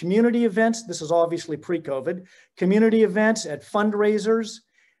to community events. This is obviously pre-COVID, community events at fundraisers.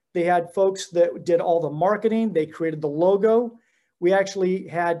 They had folks that did all the marketing. They created the logo. We actually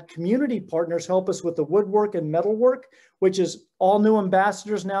had community partners help us with the woodwork and metalwork, which is all new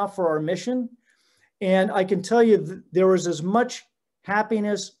ambassadors now for our mission. And I can tell you there was as much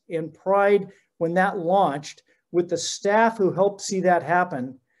happiness and pride when that launched with the staff who helped see that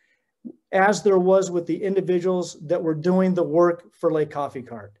happen as there was with the individuals that were doing the work for Le Coffee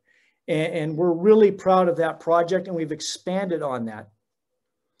Cart. And we're really proud of that project, and we've expanded on that.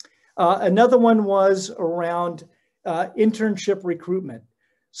 Another one was around internship recruitment.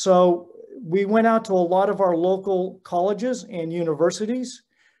 So we went out to a lot of our local colleges and universities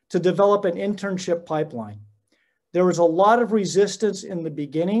to develop an internship pipeline. There was a lot of resistance in the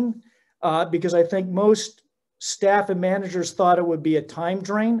beginning because I think most staff and managers thought it would be a time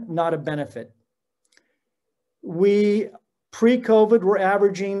drain, not a benefit. We, pre-COVID, were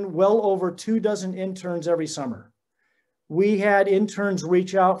averaging well over 24 interns every summer. We had interns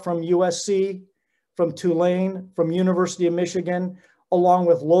reach out from USC, from Tulane, from University of Michigan, along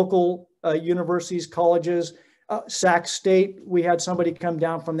with local universities, colleges, Sac State. We had somebody come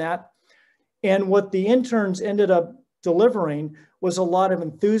down from that. And what the interns ended up delivering was a lot of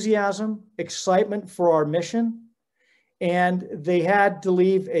enthusiasm, excitement for our mission. And they had to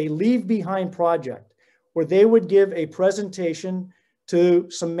leave a leave behind project where they would give a presentation to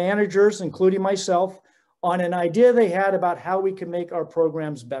some managers, including myself, on an idea they had about how we can make our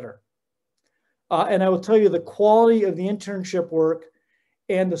programs better. And I will tell you, the quality of the internship work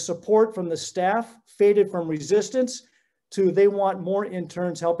and the support from the staff faded from resistance to they want more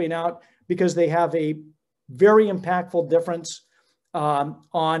interns helping out because they have a very impactful difference on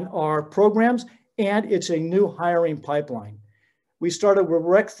our programs, and it's a new hiring pipeline. We started with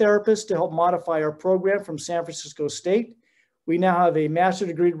rec therapists to help modify our program from San Francisco State. We now have a master's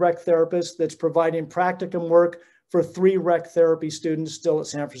degree rec therapist that's providing practicum work for 3 rec therapy students still at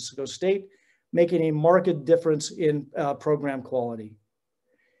San Francisco State, making a marked difference in program quality.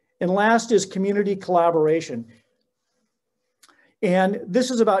 And last is community collaboration. And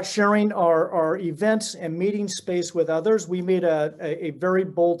this is about sharing our events and meeting space with others. We made a very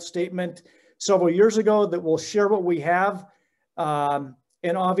bold statement several years ago that we'll share what we have.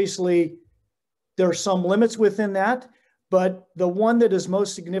 And obviously, there are some limits within that. But the one that is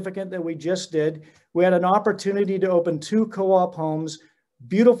most significant that we just did, we had an opportunity to open 2 co-op homes,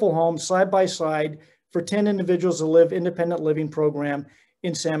 beautiful homes side by side for 10 individuals to live independent living program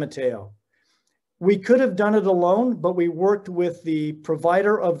in San Mateo. We could have done it alone, but we worked with the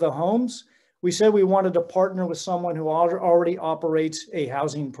provider of the homes. We said we wanted to partner with someone who already operates a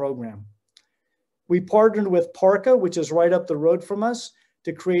housing program. We partnered with Parka, which is right up the road from us,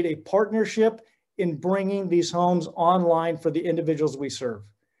 to create a partnership in bringing these homes online for the individuals we serve.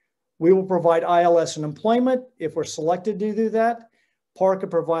 We will provide ILS and employment if we're selected to do that. Parka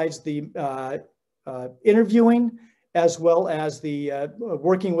provides the interviewing, as well as the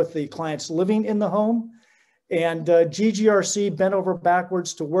working with the clients living in the home. And GGRC bent over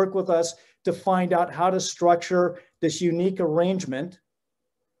backwards to work with us to find out how to structure this unique arrangement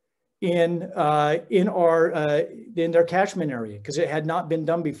in their catchment area, because it had not been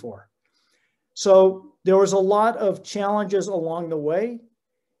done before. So there was a lot of challenges along the way.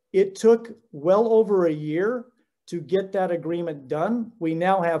 It took well over a year to get that agreement done. We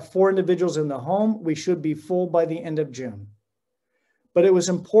now have 4 individuals in the home. We should be full by the end of June. But it was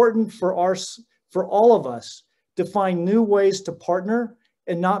important for all of us to find new ways to partner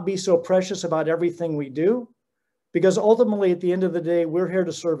and not be so precious about everything we do, because ultimately, at the end of the day, we're here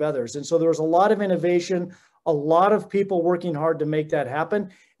to serve others. And so there was a lot of innovation, a lot of people working hard to make that happen.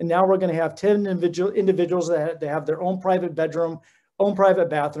 And now we're going to have 10 individuals that have their own private bedroom, own private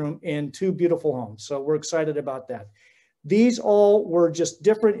bathroom, and 2 beautiful homes. So we're excited about that. These all were just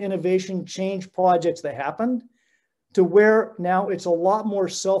different innovation change projects that happened to where now it's a lot more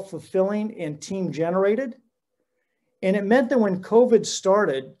self-fulfilling and team generated. And it meant that when COVID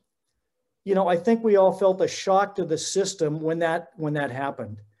started, you know, I think we all felt a shock to the system when that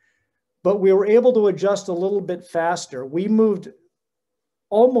happened. But we were able to adjust a little bit faster. We moved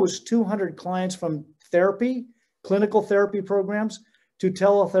almost 200 clients from therapy, clinical therapy programs, to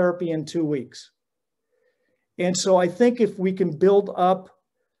teletherapy in 2 weeks. And so I think if we can build up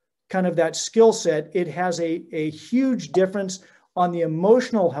kind of that skill set, it has a huge difference on the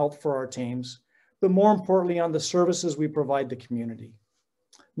emotional health for our teams, but more importantly on the services we provide the community.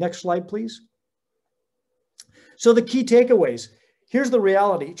 Next slide, please. So the key takeaways. Here's the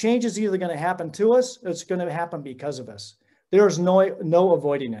reality. Change is either going to happen to us or it's going to happen because of us. There's no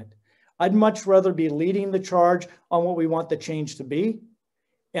avoiding it. I'd much rather be leading the charge on what we want the change to be.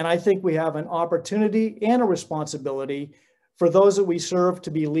 And I think we have an opportunity and a responsibility for those that we serve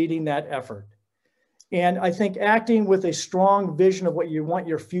to be leading that effort. And I think acting with a strong vision of what you want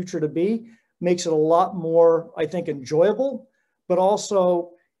your future to be makes it a lot more, I think, enjoyable, but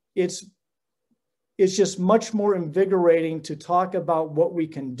also it's just much more invigorating to talk about what we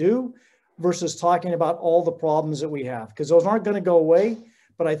can do versus talking about all the problems that we have, because those aren't going to go away.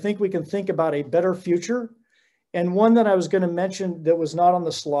 But I think we can think about a better future And one that I was going to mention that was not on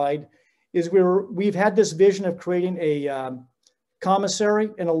the slide is we've had this vision of creating a commissary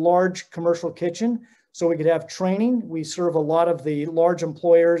in a large commercial kitchen so we could have training. We serve a lot of the large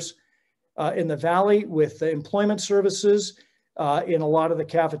employers in the Valley with the employment services in a lot of the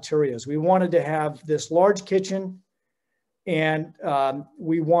cafeterias. We wanted to have this large kitchen, and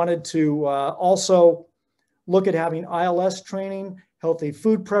we wanted to also look at having ILS training, healthy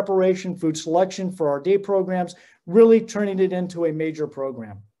food preparation, food selection for our day programs, really turning it into a major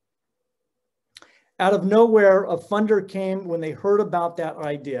program. Out of nowhere, a funder came when they heard about that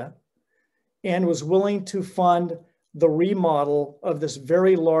idea and was willing to fund the remodel of this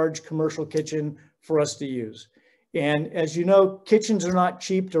very large commercial kitchen for us to use. And as you know, kitchens are not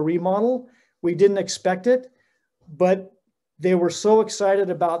cheap to remodel. We didn't expect it, but they were so excited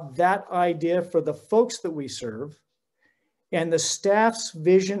about that idea for the folks that we serve and the staff's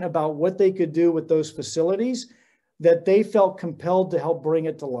vision about what they could do with those facilities that they felt compelled to help bring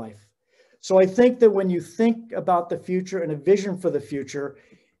it to life. So I think that when you think about the future and a vision for the future,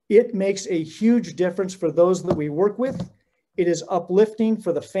 it makes a huge difference for those that we work with. It is uplifting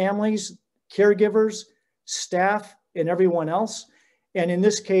for the families, caregivers, staff, and everyone else. And in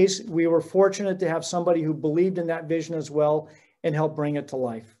this case, we were fortunate to have somebody who believed in that vision as well and helped bring it to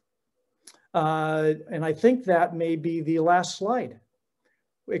life. And I think that may be the last slide,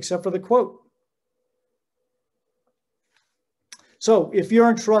 except for the quote. So if you're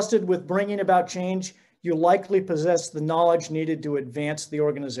entrusted with bringing about change, you likely possess the knowledge needed to advance the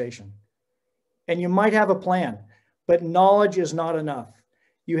organization. And you might have a plan, but knowledge is not enough.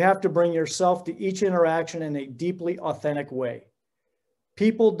 You have to bring yourself to each interaction in a deeply authentic way.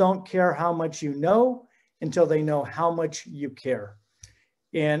 People don't care how much you know until they know how much you care.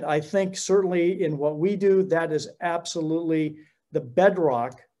 And I think certainly in what we do, that is absolutely the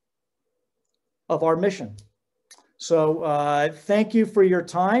bedrock of our mission. So thank you for your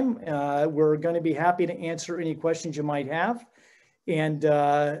time. We're going to be happy to answer any questions you might have, and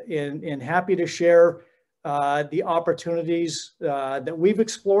happy to share the opportunities that we've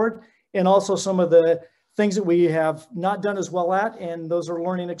explored, and also some of the things that we have not done as well at, and those are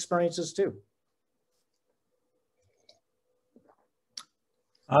learning experiences too.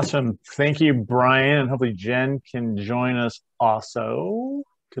 Awesome. Thank you, Brian. And hopefully Jen can join us also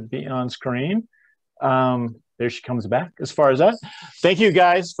to be on screen. There she comes back as far as that. Thank you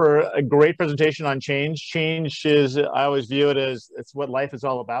guys for a great presentation on change. Change is, I always view it as it's what life is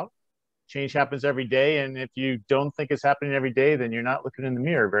all about. Change happens every day. And if you don't think it's happening every day, then you're not looking in the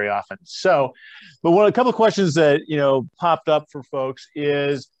mirror very often. So, but a couple of questions that, popped up for folks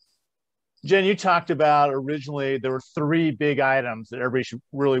is, Jen, you talked about originally there were 3 big items that everybody should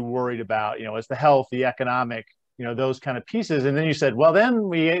really worried about, it's the health, the economic, those kind of pieces. And then you said, well, then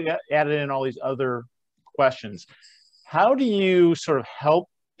we added in all these other questions. How do you sort of help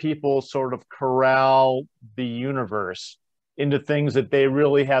people sort of corral the universe into things that they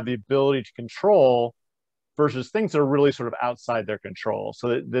really have the ability to control versus things that are really sort of outside their control,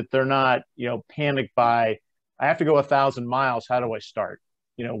 so that they're not, panicked by, I have to go 1,000 miles. How do I start?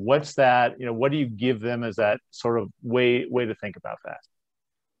 What's that, what do you give them as that sort of way to think about that?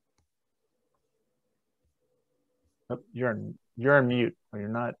 Oh, you're on mute, or you're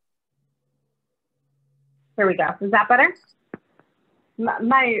not. Here we go. Is that better?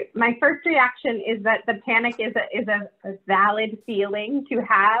 My first reaction is that the panic is a valid feeling to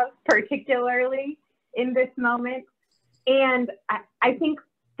have, particularly in this moment. And I think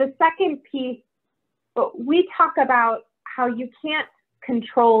the second piece, we talk about how you can't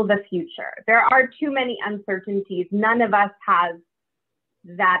control the future. There are too many uncertainties. None of us has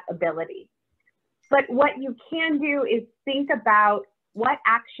that ability. But what you can do is think about what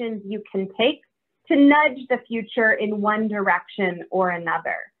actions you can take to nudge the future in one direction or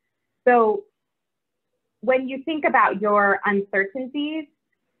another. So when you think about your uncertainties,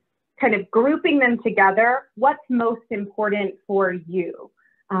 kind of grouping them together, what's most important for you?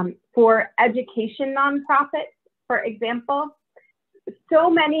 For education nonprofits, for example, so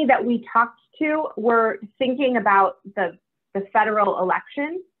many that we talked to were thinking about the federal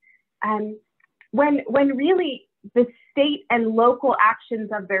election, when really the state and local actions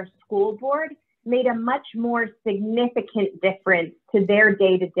of their school board made a much more significant difference to their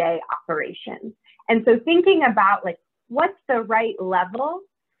day-to-day operations. And so thinking about what's the right level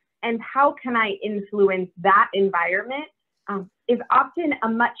and how can I influence that environment is often a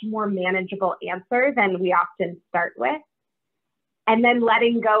much more manageable answer than we often start with. And then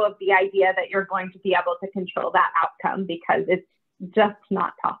letting go of the idea that you're going to be able to control that outcome, because it's just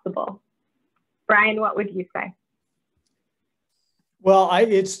not possible. Brian, what would you say? Well, I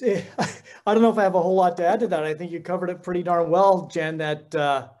don't know if I have a whole lot to add to that. I think you covered it pretty darn well, Jen. That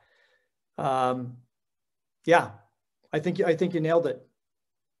yeah, I think you nailed it.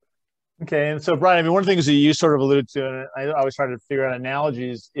 Okay, and so Brian, I mean, one of the things that you sort of alluded to, and I always try to figure out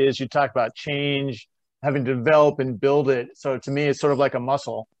analogies, is you talk about change, having to develop and build it. So to me, it's sort of like a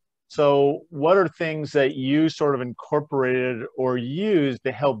muscle. So what are things that you sort of incorporated or used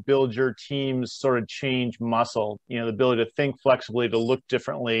to help build your team's sort of change muscle? You know, the ability to think flexibly, to look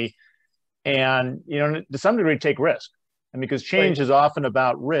differently, and, you know, to some degree, take risk. And because change is often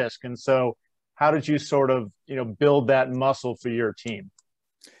about risk. And so how did you sort of, you know, build that muscle for your team?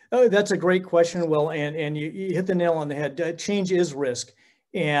 Oh, that's a great question, Will, and you hit the nail on the head. Change is risk,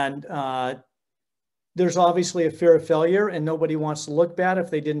 and there's obviously a fear of failure, and nobody wants to look bad if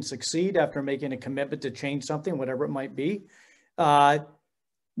they didn't succeed after making a commitment to change something, whatever it might be.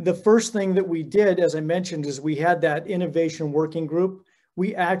 The first thing that we did, as I mentioned, is we had that innovation working group.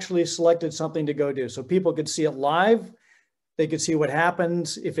 We actually selected something to go do, so people could see it live. They could see what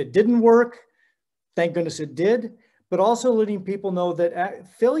happens if it didn't work. Thank goodness it did. But also letting people know that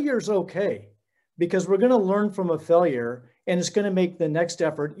failure is okay, because we're going to learn from a failure and it's going to make the next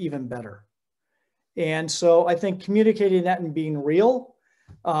effort even better. And so I think communicating that and being real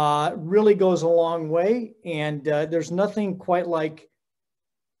really goes a long way. And there's nothing quite like,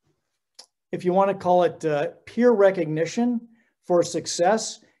 if you want to call it peer recognition for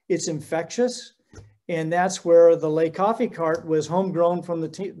success, it's infectious. And that's where the Lay Coffee Cart was homegrown from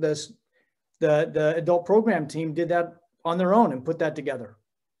the adult program team did that on their own and put that together.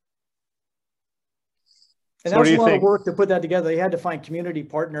 And that was a lot of work to put that together. They had to find community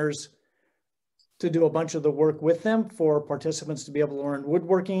partners to do a bunch of the work with them for participants to be able to learn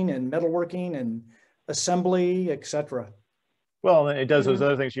woodworking and metalworking and assembly, etc. Well, it does those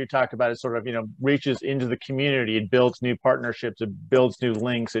other things you talked about. It sort of, you know, reaches into the community. It builds new partnerships. It builds new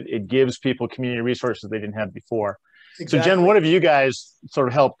links. It gives people community resources they didn't have before. Exactly. So Jen, what have you guys sort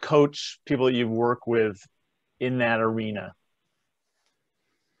of helped coach people that you work with in that arena?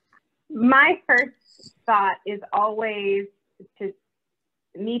 My first thought is always to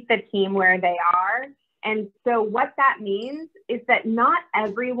meet the team where they are. And so what that means is that not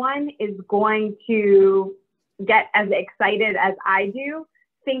everyone is going to get as excited as I do,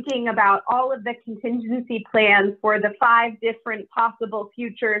 thinking about all of the contingency plans for the 5 different possible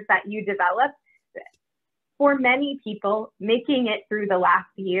futures that you develop. For many people, making it through the last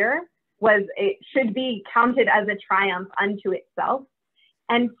year it should be counted as a triumph unto itself.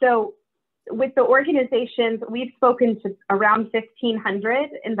 And so with the organizations, we've spoken to around 1,500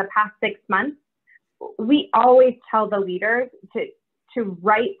 in the past 6 months. We always tell the leaders to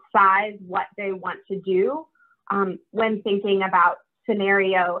right size what they want to do when thinking about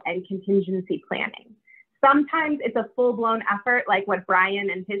scenario and contingency planning. Sometimes it's a full-blown effort like what Brian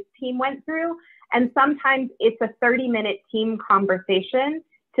and his team went through, and sometimes it's a 30-minute team conversation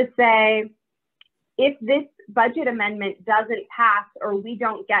to say, if this budget amendment doesn't pass or we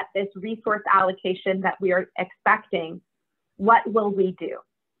don't get this resource allocation that we are expecting, what will we do?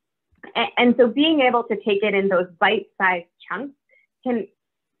 And so being able to take it in those bite-sized chunks can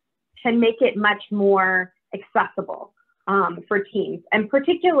make it much more accessible for teams, and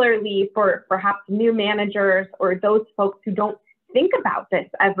particularly for perhaps new managers or those folks who don't think about this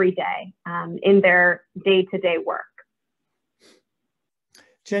every day in their day-to-day work.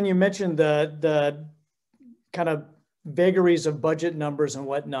 Jen, you mentioned the kind of vagaries of budget numbers and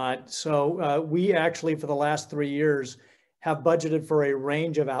whatnot. So we actually, for the last 3 years, have budgeted for a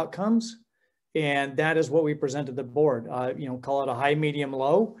range of outcomes. And that is what we present to the board, you know, call it a high, medium,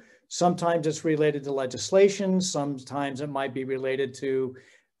 low. Sometimes it's related to legislation. Sometimes it might be related to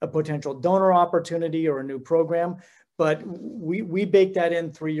a potential donor opportunity or a new program. But we baked that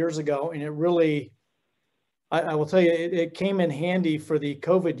in 3 years ago, and it really, I will tell you, it came in handy for the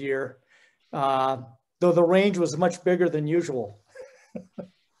COVID year, though the range was much bigger than usual.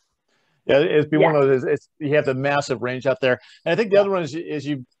 Yeah, it's been one of those, you have the massive range out there. And I think the other one is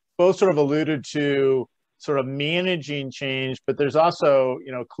you both sort of alluded to sort of managing change, but there's also,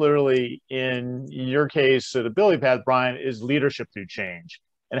 you know, clearly in your case, the ability path, Brian, is leadership through change,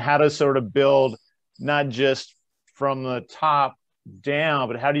 and how to sort of build not just from the top down,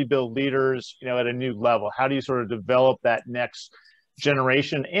 but how do you build leaders, you know, at a new level? How do you sort of develop that next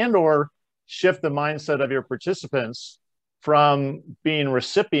generation and or shift the mindset of your participants from being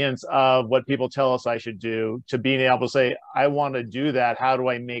recipients of what people tell us I should do to being able to say, I want to do that. How do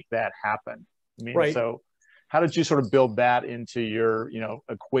I make that happen? I mean, right. So how did you sort of build that into your, you know,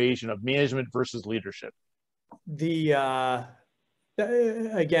 equation of management versus leadership?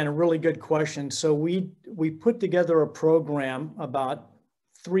 Again, a really good question. So we put together a program about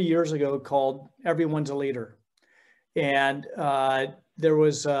 3 years ago called Everyone's a Leader. And there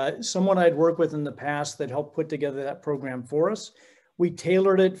was someone I'd worked with in the past that helped put together that program for us. We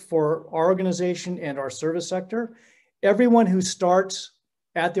tailored it for our organization and our service sector. Everyone who starts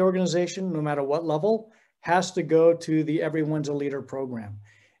at the organization, no matter what level, has to go to the Everyone's a Leader program.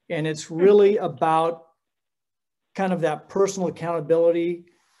 And it's really about kind of that personal accountability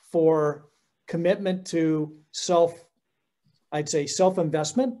for commitment to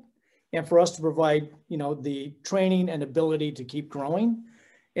self-investment, and for us to provide, the training and ability to keep growing.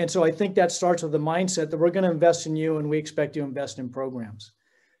 And so I think that starts with the mindset that we're going to invest in you and we expect you to invest in programs.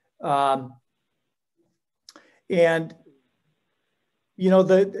 There's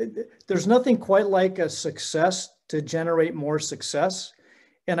nothing quite like a success to generate more success.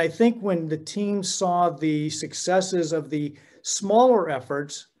 And I think when the team saw the successes of the smaller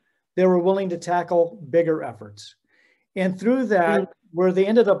efforts, they were willing to tackle bigger efforts. And through that, where they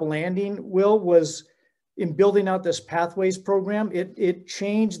ended up landing, Will, was in building out this Pathways program. It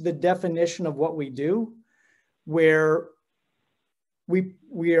changed the definition of what we do, where we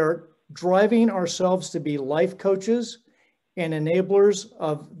are driving ourselves to be life coaches and enablers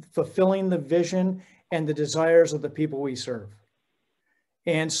of fulfilling the vision and the desires of the people we serve.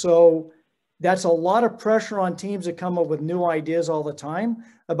 And so that's a lot of pressure on teams that come up with new ideas all the time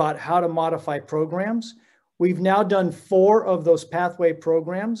about how to modify programs. We've now done 4 of those pathway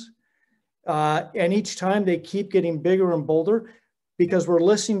programs. And each time they keep getting bigger and bolder because we're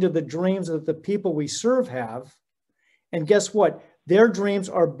listening to the dreams that the people we serve have. And guess what? Their dreams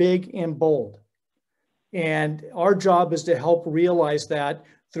are big and bold. And our job is to help realize that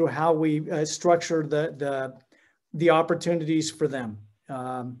through how we structure the opportunities for them.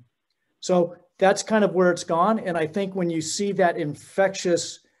 So that's kind of where it's gone. And I think when you see that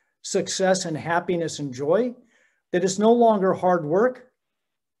infectious success and happiness and joy, that it's no longer hard work.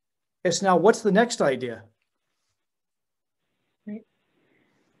 It's now, what's the next idea?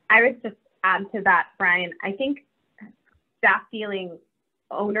 I would just add to that, Brian. I think staff feeling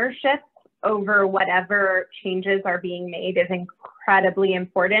ownership over whatever changes are being made is incredibly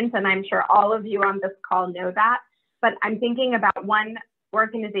important. And I'm sure all of you on this call know that. But I'm thinking about one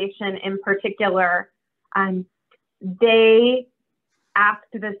organization in particular. They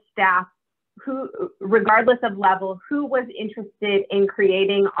asked the staff, who, regardless of level, who was interested in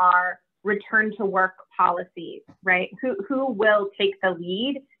creating our return to work policies, right? Who will take the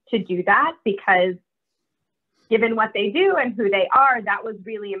lead to do that? Because given what they do and who they are, that was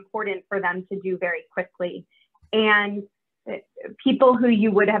really important for them to do very quickly. And people who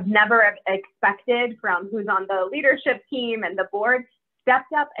you would have never expected from who's on the leadership team and the board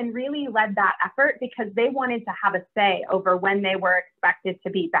stepped up and really led that effort because they wanted to have a say over when they were expected to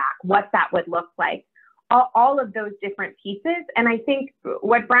be back, what that would look like, all of those different pieces. And I think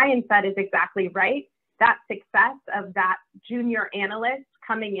what Brian said is exactly right. That success of that junior analyst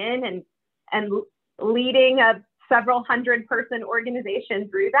coming in and leading a several 100-person organization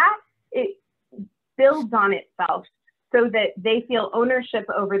through that, it builds on itself so that they feel ownership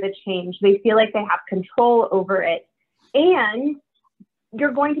over the change. They feel like they have control over it. And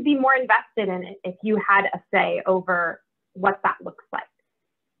you're going to be more invested in it if you had a say over what that looks like.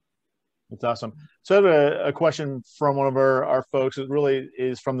 That's awesome. So I have a question from one of our folks. It really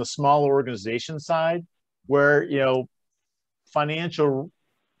is from the small organization side where, financial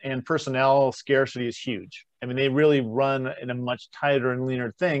and personnel scarcity is huge. I mean, they really run in a much tighter and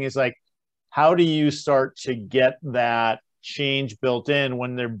leaner thing. It's like, how do you start to get that change built in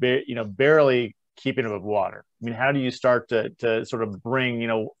when they're, barely keeping above water? I mean, how do you start to sort of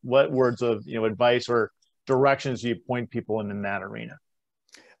bring, what words of, advice or directions do you point people in that arena?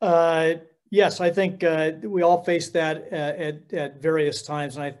 Yes, I think we all face that at various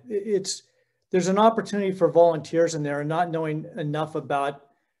times. And there's an opportunity for volunteers in there and not knowing enough about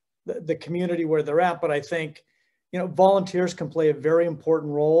the community where they're at. But I think, volunteers can play a very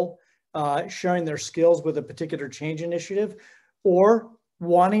important role sharing their skills with a particular change initiative or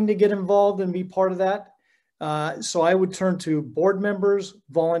wanting to get involved and be part of that. So I would turn to board members,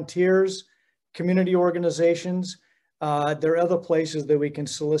 volunteers, community organizations. There are other places that we can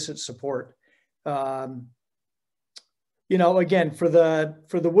solicit support. Again, for the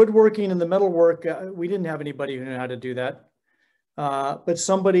woodworking and the metalwork, we didn't have anybody who knew how to do that. But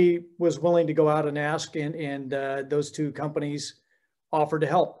somebody was willing to go out and ask, and those 2 companies offered to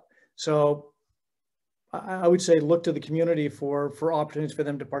help. So I would say look to the community for opportunities for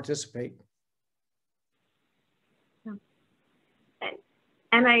them to participate.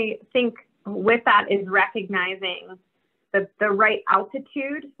 And I think with that is recognizing the right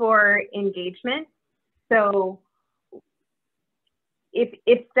altitude for engagement. So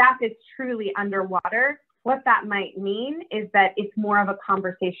if staff is truly underwater, what that might mean is that it's more of a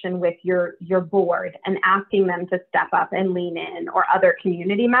conversation with your board and asking them to step up and lean in, or other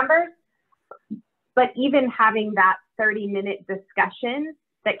community members. But even having that 30-minute discussion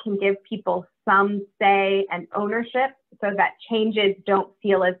that can give people some say and ownership, so that changes don't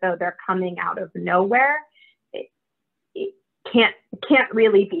feel as though they're coming out of nowhere, it can't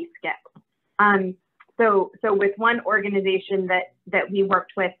really be skipped. So with one organization that we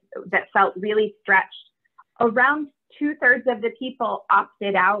worked with that felt really stretched, around 2/3 of the people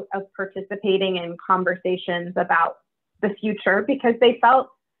opted out of participating in conversations about the future because they felt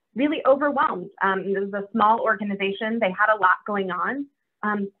really overwhelmed. It was a small organization. They had a lot going on.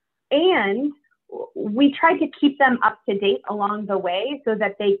 And we tried to keep them up to date along the way so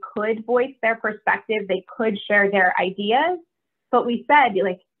that they could voice their perspective, they could share their ideas. But we said,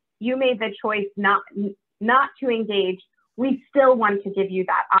 like, you made the choice not to engage. We still want to give you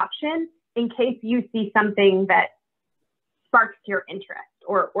that option in case you see something that sparks your interest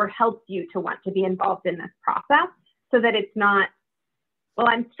or helps you to want to be involved in this process, so that it's not, well,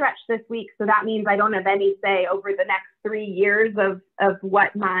 I'm stretched this week, so that means I don't have any say over the next 3 years of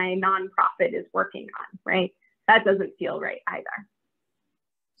what my nonprofit is working on, right? That doesn't feel right either.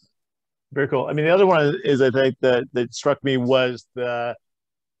 Very cool. I mean, the other one is, I think, that struck me was the,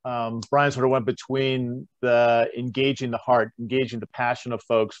 Brian sort of went between the engaging the heart, engaging the passion of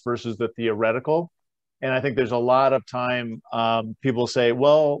folks versus the theoretical. And I think there's a lot of time people say,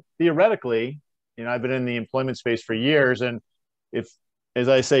 well, theoretically, you know, I've been in the employment space for years. And if, as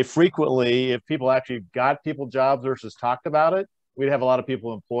I say frequently, if people actually got people jobs versus talked about it, we'd have a lot of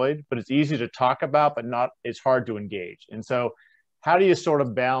people employed. But it's easy to talk about, but not, it's hard to engage. And so how do you sort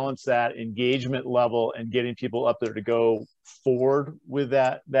of balance that engagement level and getting people up there to go forward with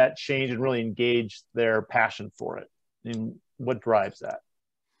that change and really engage their passion for it? And what drives that?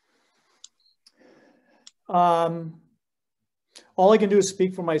 All I can do is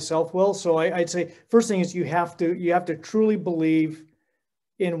speak for myself, Will. So I'd say first thing is you have to truly believe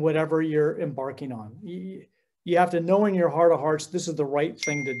in whatever you're embarking on. You have to know in your heart of hearts, this is the right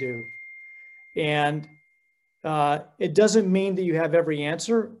thing to do. And it doesn't mean that you have every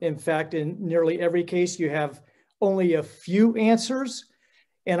answer. In fact, in nearly every case, you have only a few answers.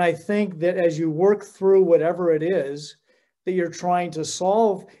 And I think that as you work through whatever it is that you're trying to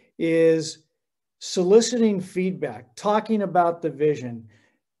solve, is soliciting feedback, talking about the vision,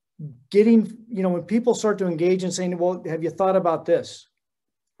 getting, you know, when people start to engage and saying, well, have you thought about this?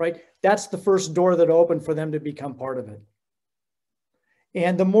 Right? That's the first door that opened for them to become part of it.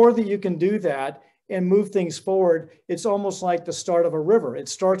 And the more that you can do that and move things forward, it's almost like the start of a river. It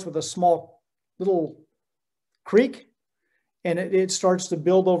starts with a small little creek, and it starts to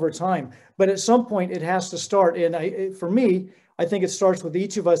build over time. But at some point, it has to start. And for me, I think it starts with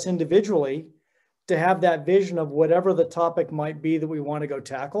each of us individually to have that vision of whatever the topic might be that we want to go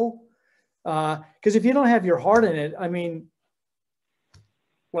tackle. Because if you don't have your heart in it, I mean,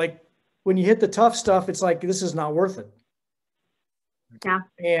 like when you hit the tough stuff, it's like, this is not worth it. Yeah.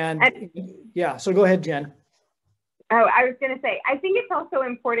 And yeah, so go ahead, Jen. Oh, I was going to say, I think it's also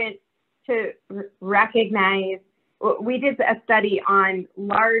important to recognize, we did a study on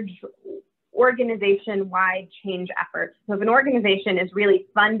large organization-wide change efforts. So if an organization is really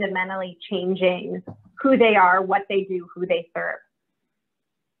fundamentally changing who they are, what they do, who they serve,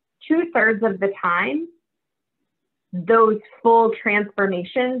 2/3 of the time, those full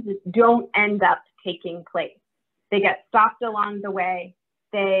transformations don't end up taking place. They get stopped along the way.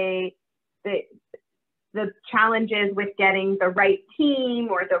 The challenges with getting the right team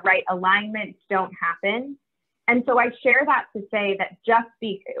or the right alignment don't happen. And so I share that to say that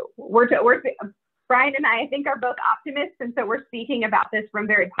Brian and I think, are both optimists, and so we're speaking about this from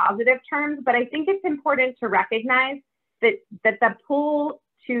very positive terms, but I think it's important to recognize that the pull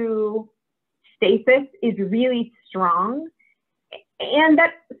to stasis is really strong, and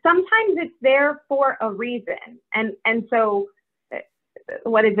that sometimes it's there for a reason. And so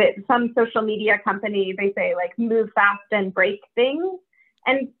what is it? Some social media company, they say, like, move fast and break things.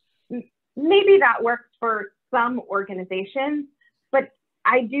 And maybe that works for some organizations, but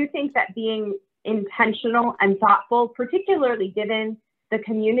I do think that being intentional and thoughtful, particularly given the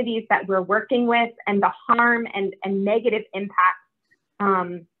communities that we're working with and the harm and negative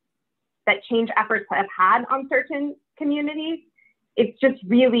impacts that change efforts have had on certain communities, it's just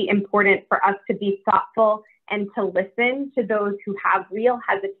really important for us to be thoughtful and to listen to those who have real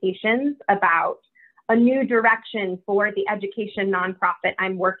hesitations about a new direction for the education nonprofit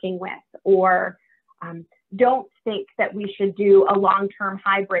I'm working with, or don't think that we should do a long-term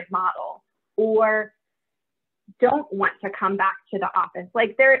hybrid model, or don't want to come back to the office.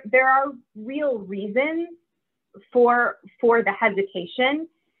 Like there are real reasons for the hesitation.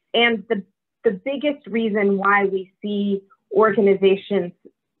 And the biggest reason why we see organizations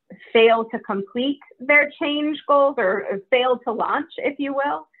fail to complete their change goals or fail to launch, if you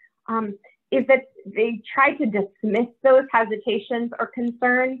will, is that they try to dismiss those hesitations or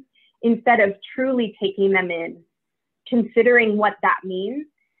concerns instead of truly taking them in, considering what that means,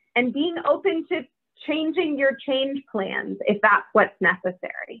 and being open to changing your change plans if that's what's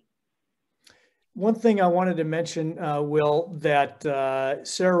necessary. One thing I wanted to mention, Will, that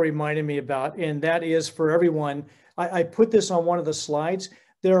Sarah reminded me about, and that is for everyone, I put this on one of the slides.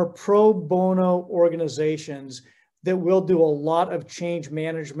 There are pro bono organizations that will do a lot of change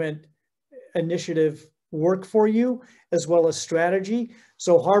management initiative work for you, as well as strategy.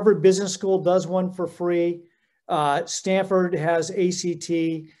 So Harvard Business School does one for free. Stanford has ACT.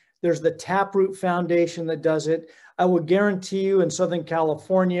 There's the Taproot Foundation that does it. I will guarantee you in Southern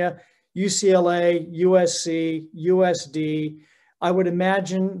California, UCLA, USC, USD, I would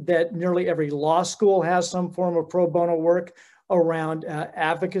imagine that nearly every law school has some form of pro bono work around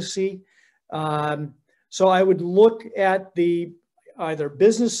advocacy. So I would look at the either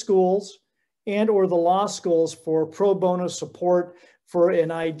business schools and or the law schools for pro bono support for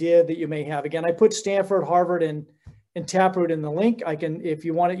an idea that you may have. Again, I put Stanford, Harvard, and Taproot in the link. I can, if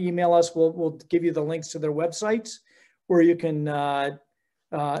you want to email us, we'll give you the links to their websites where you can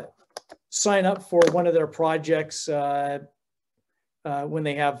sign up for one of their projects when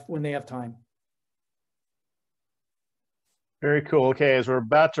they have time. Very cool. Okay, as we're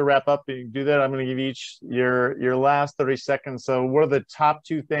about to wrap up, you do that, I'm going to give each your last 30 seconds. So what are the top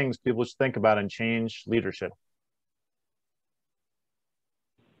 2 things people should think about in change leadership?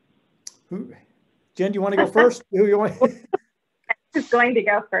 Jen, do you want to go first? Who you want? I'm just going to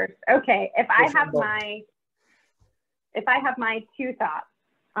go first. Okay, if I have my 2 thoughts.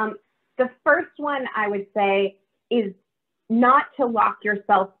 The first one I would say is not to lock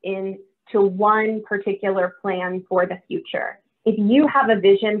yourself in to one particular plan for the future. If you have a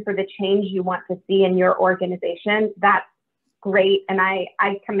vision for the change you want to see in your organization, that's great. And I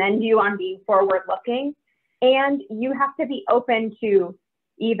commend you on being forward looking. And you have to be open to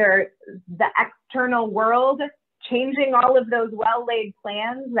either the external world changing all of those well-laid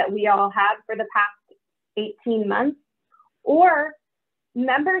plans that we all have for the past 18 months, or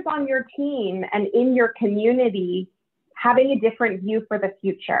members on your team and in your community having a different view for the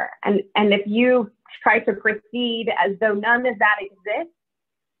future. And if you try to proceed as though none of that exists,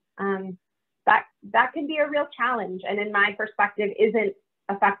 that can be a real challenge. And in my perspective, isn't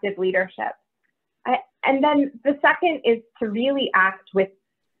effective leadership. And then the second is to really act with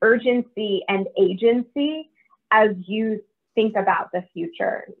urgency and agency as you think about the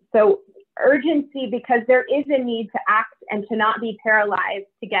future. So urgency, because there is a need to act and to not be paralyzed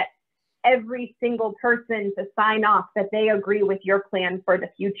to get every single person to sign off that they agree with your plan for the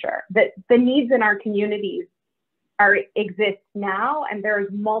future. That the needs in our communities exist now, and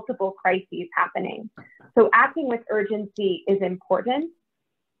there's multiple crises happening. So acting with urgency is important.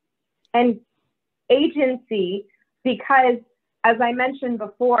 And agency, because as I mentioned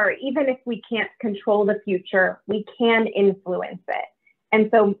before, even if we can't control the future, we can influence it. And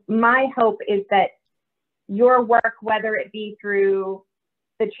so my hope is that your work, whether it be through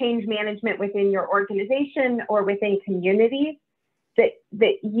the change management within your organization or within communities,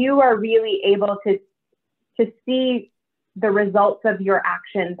 that you are really able to see the results of your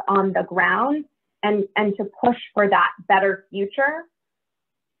actions on the ground and to push for that better future,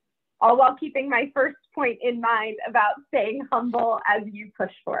 all while keeping my first point in mind about staying humble as you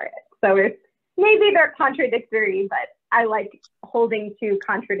push for it. So maybe they're contradictory, but I like holding 2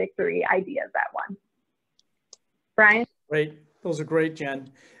 contradictory ideas at once. Brian? Great. Those are great, Jen.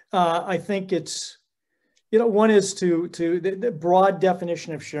 I think it's, one is to the broad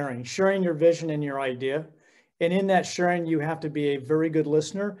definition of sharing your vision and your idea. And in that sharing, you have to be a very good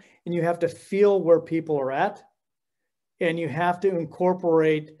listener, and you have to feel where people are at. And you have to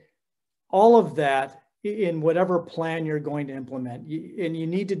incorporate all of that in whatever plan you're going to implement. And you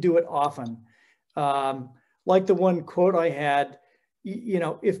need to do it often. Like the one quote I had,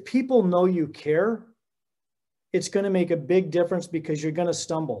 if people know you care, it's going to make a big difference because you're going to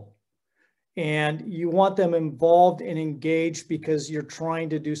stumble. And you want them involved and engaged because you're trying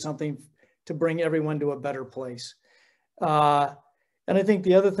to do something to bring everyone to a better place. And I think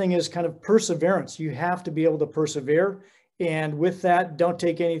the other thing is kind of perseverance. You have to be able to persevere. And with that, don't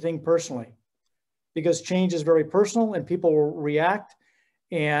take anything personally, because change is very personal and people will react.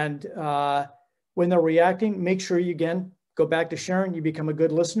 And When they're reacting, make sure you, again, go back to Sharon, you become a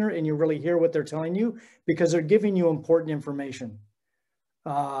good listener and you really hear what they're telling you because they're giving you important information.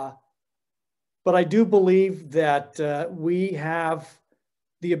 But I do believe that we have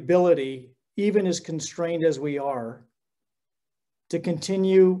the ability, even as constrained as we are, to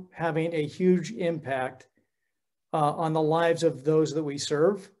continue having a huge impact on the lives of those that we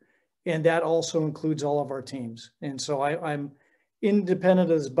serve. And that also includes all of our teams. And so I'm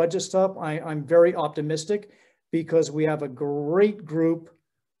independent of this budget stuff. I'm very optimistic because we have a great group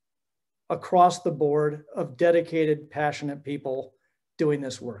across the board of dedicated, passionate people doing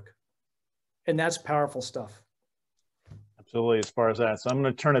this work. And that's powerful stuff. Absolutely, as far as that. So I'm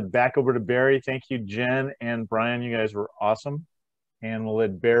going to turn it back over to Barry. Thank you, Jen and Brian. You guys were awesome. And we'll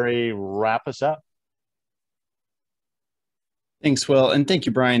let Barry wrap us up. Thanks, Will. And thank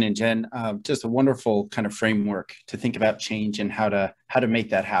you, Brian and Jen. Just a wonderful kind of framework to think about change and how to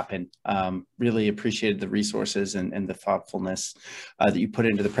make that happen. Really appreciated the resources and the thoughtfulness that you put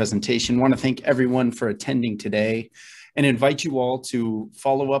into the presentation. Want to thank everyone for attending today and invite you all to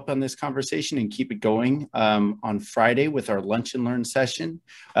follow up on this conversation and keep it going on Friday with our Lunch and Learn session.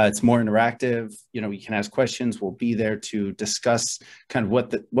 It's more interactive. You know, you can ask questions. We'll be there to discuss kind of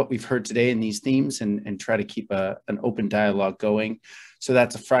what we've heard today in these themes and try to keep an open dialogue going. So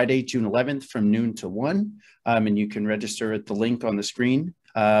that's a Friday, June 11th from noon to 1. And you can register at the link on the screen.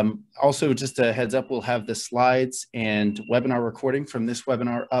 Also, just a heads up, we'll have the slides and webinar recording from this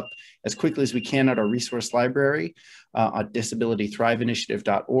webinar up as quickly as we can at our resource library on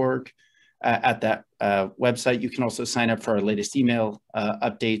disabilitythriveinitiative.org. At that website, you can also sign up for our latest email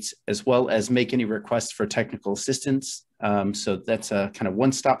updates, as well as make any requests for technical assistance. So that's a kind of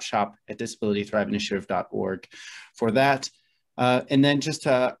one-stop shop at disabilitythriveinitiative.org for that. And then just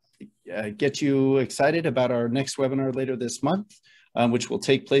to get you excited about our next webinar later this month, which will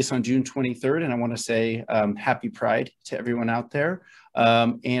take place on June 23rd. And I want to say happy Pride to everyone out there.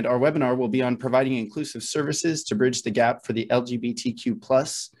 And our webinar will be on providing inclusive services to bridge the gap for the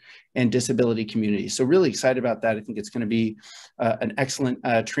LGBTQ+ and disability community. So really excited about that. I think it's going to be an excellent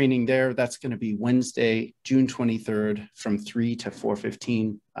training there. That's going to be Wednesday, June 23rd from 3 to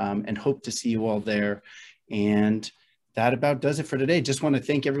 4:15, and hope to see you all there. And that about does it for today. Just want to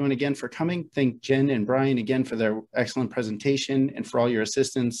thank everyone again for coming. Thank Jen and Brian again for their excellent presentation and for all your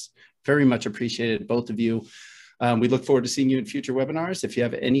assistance. Very much appreciated, both of you. We look forward to seeing you in future webinars. If you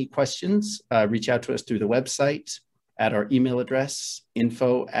have any questions, reach out to us through the website at our email address,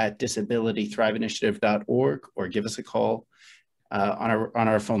 info@disabilitythriveinitiative.org, or give us a call on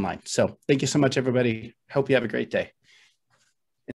our phone line. So thank you so much, everybody. Hope you have a great day.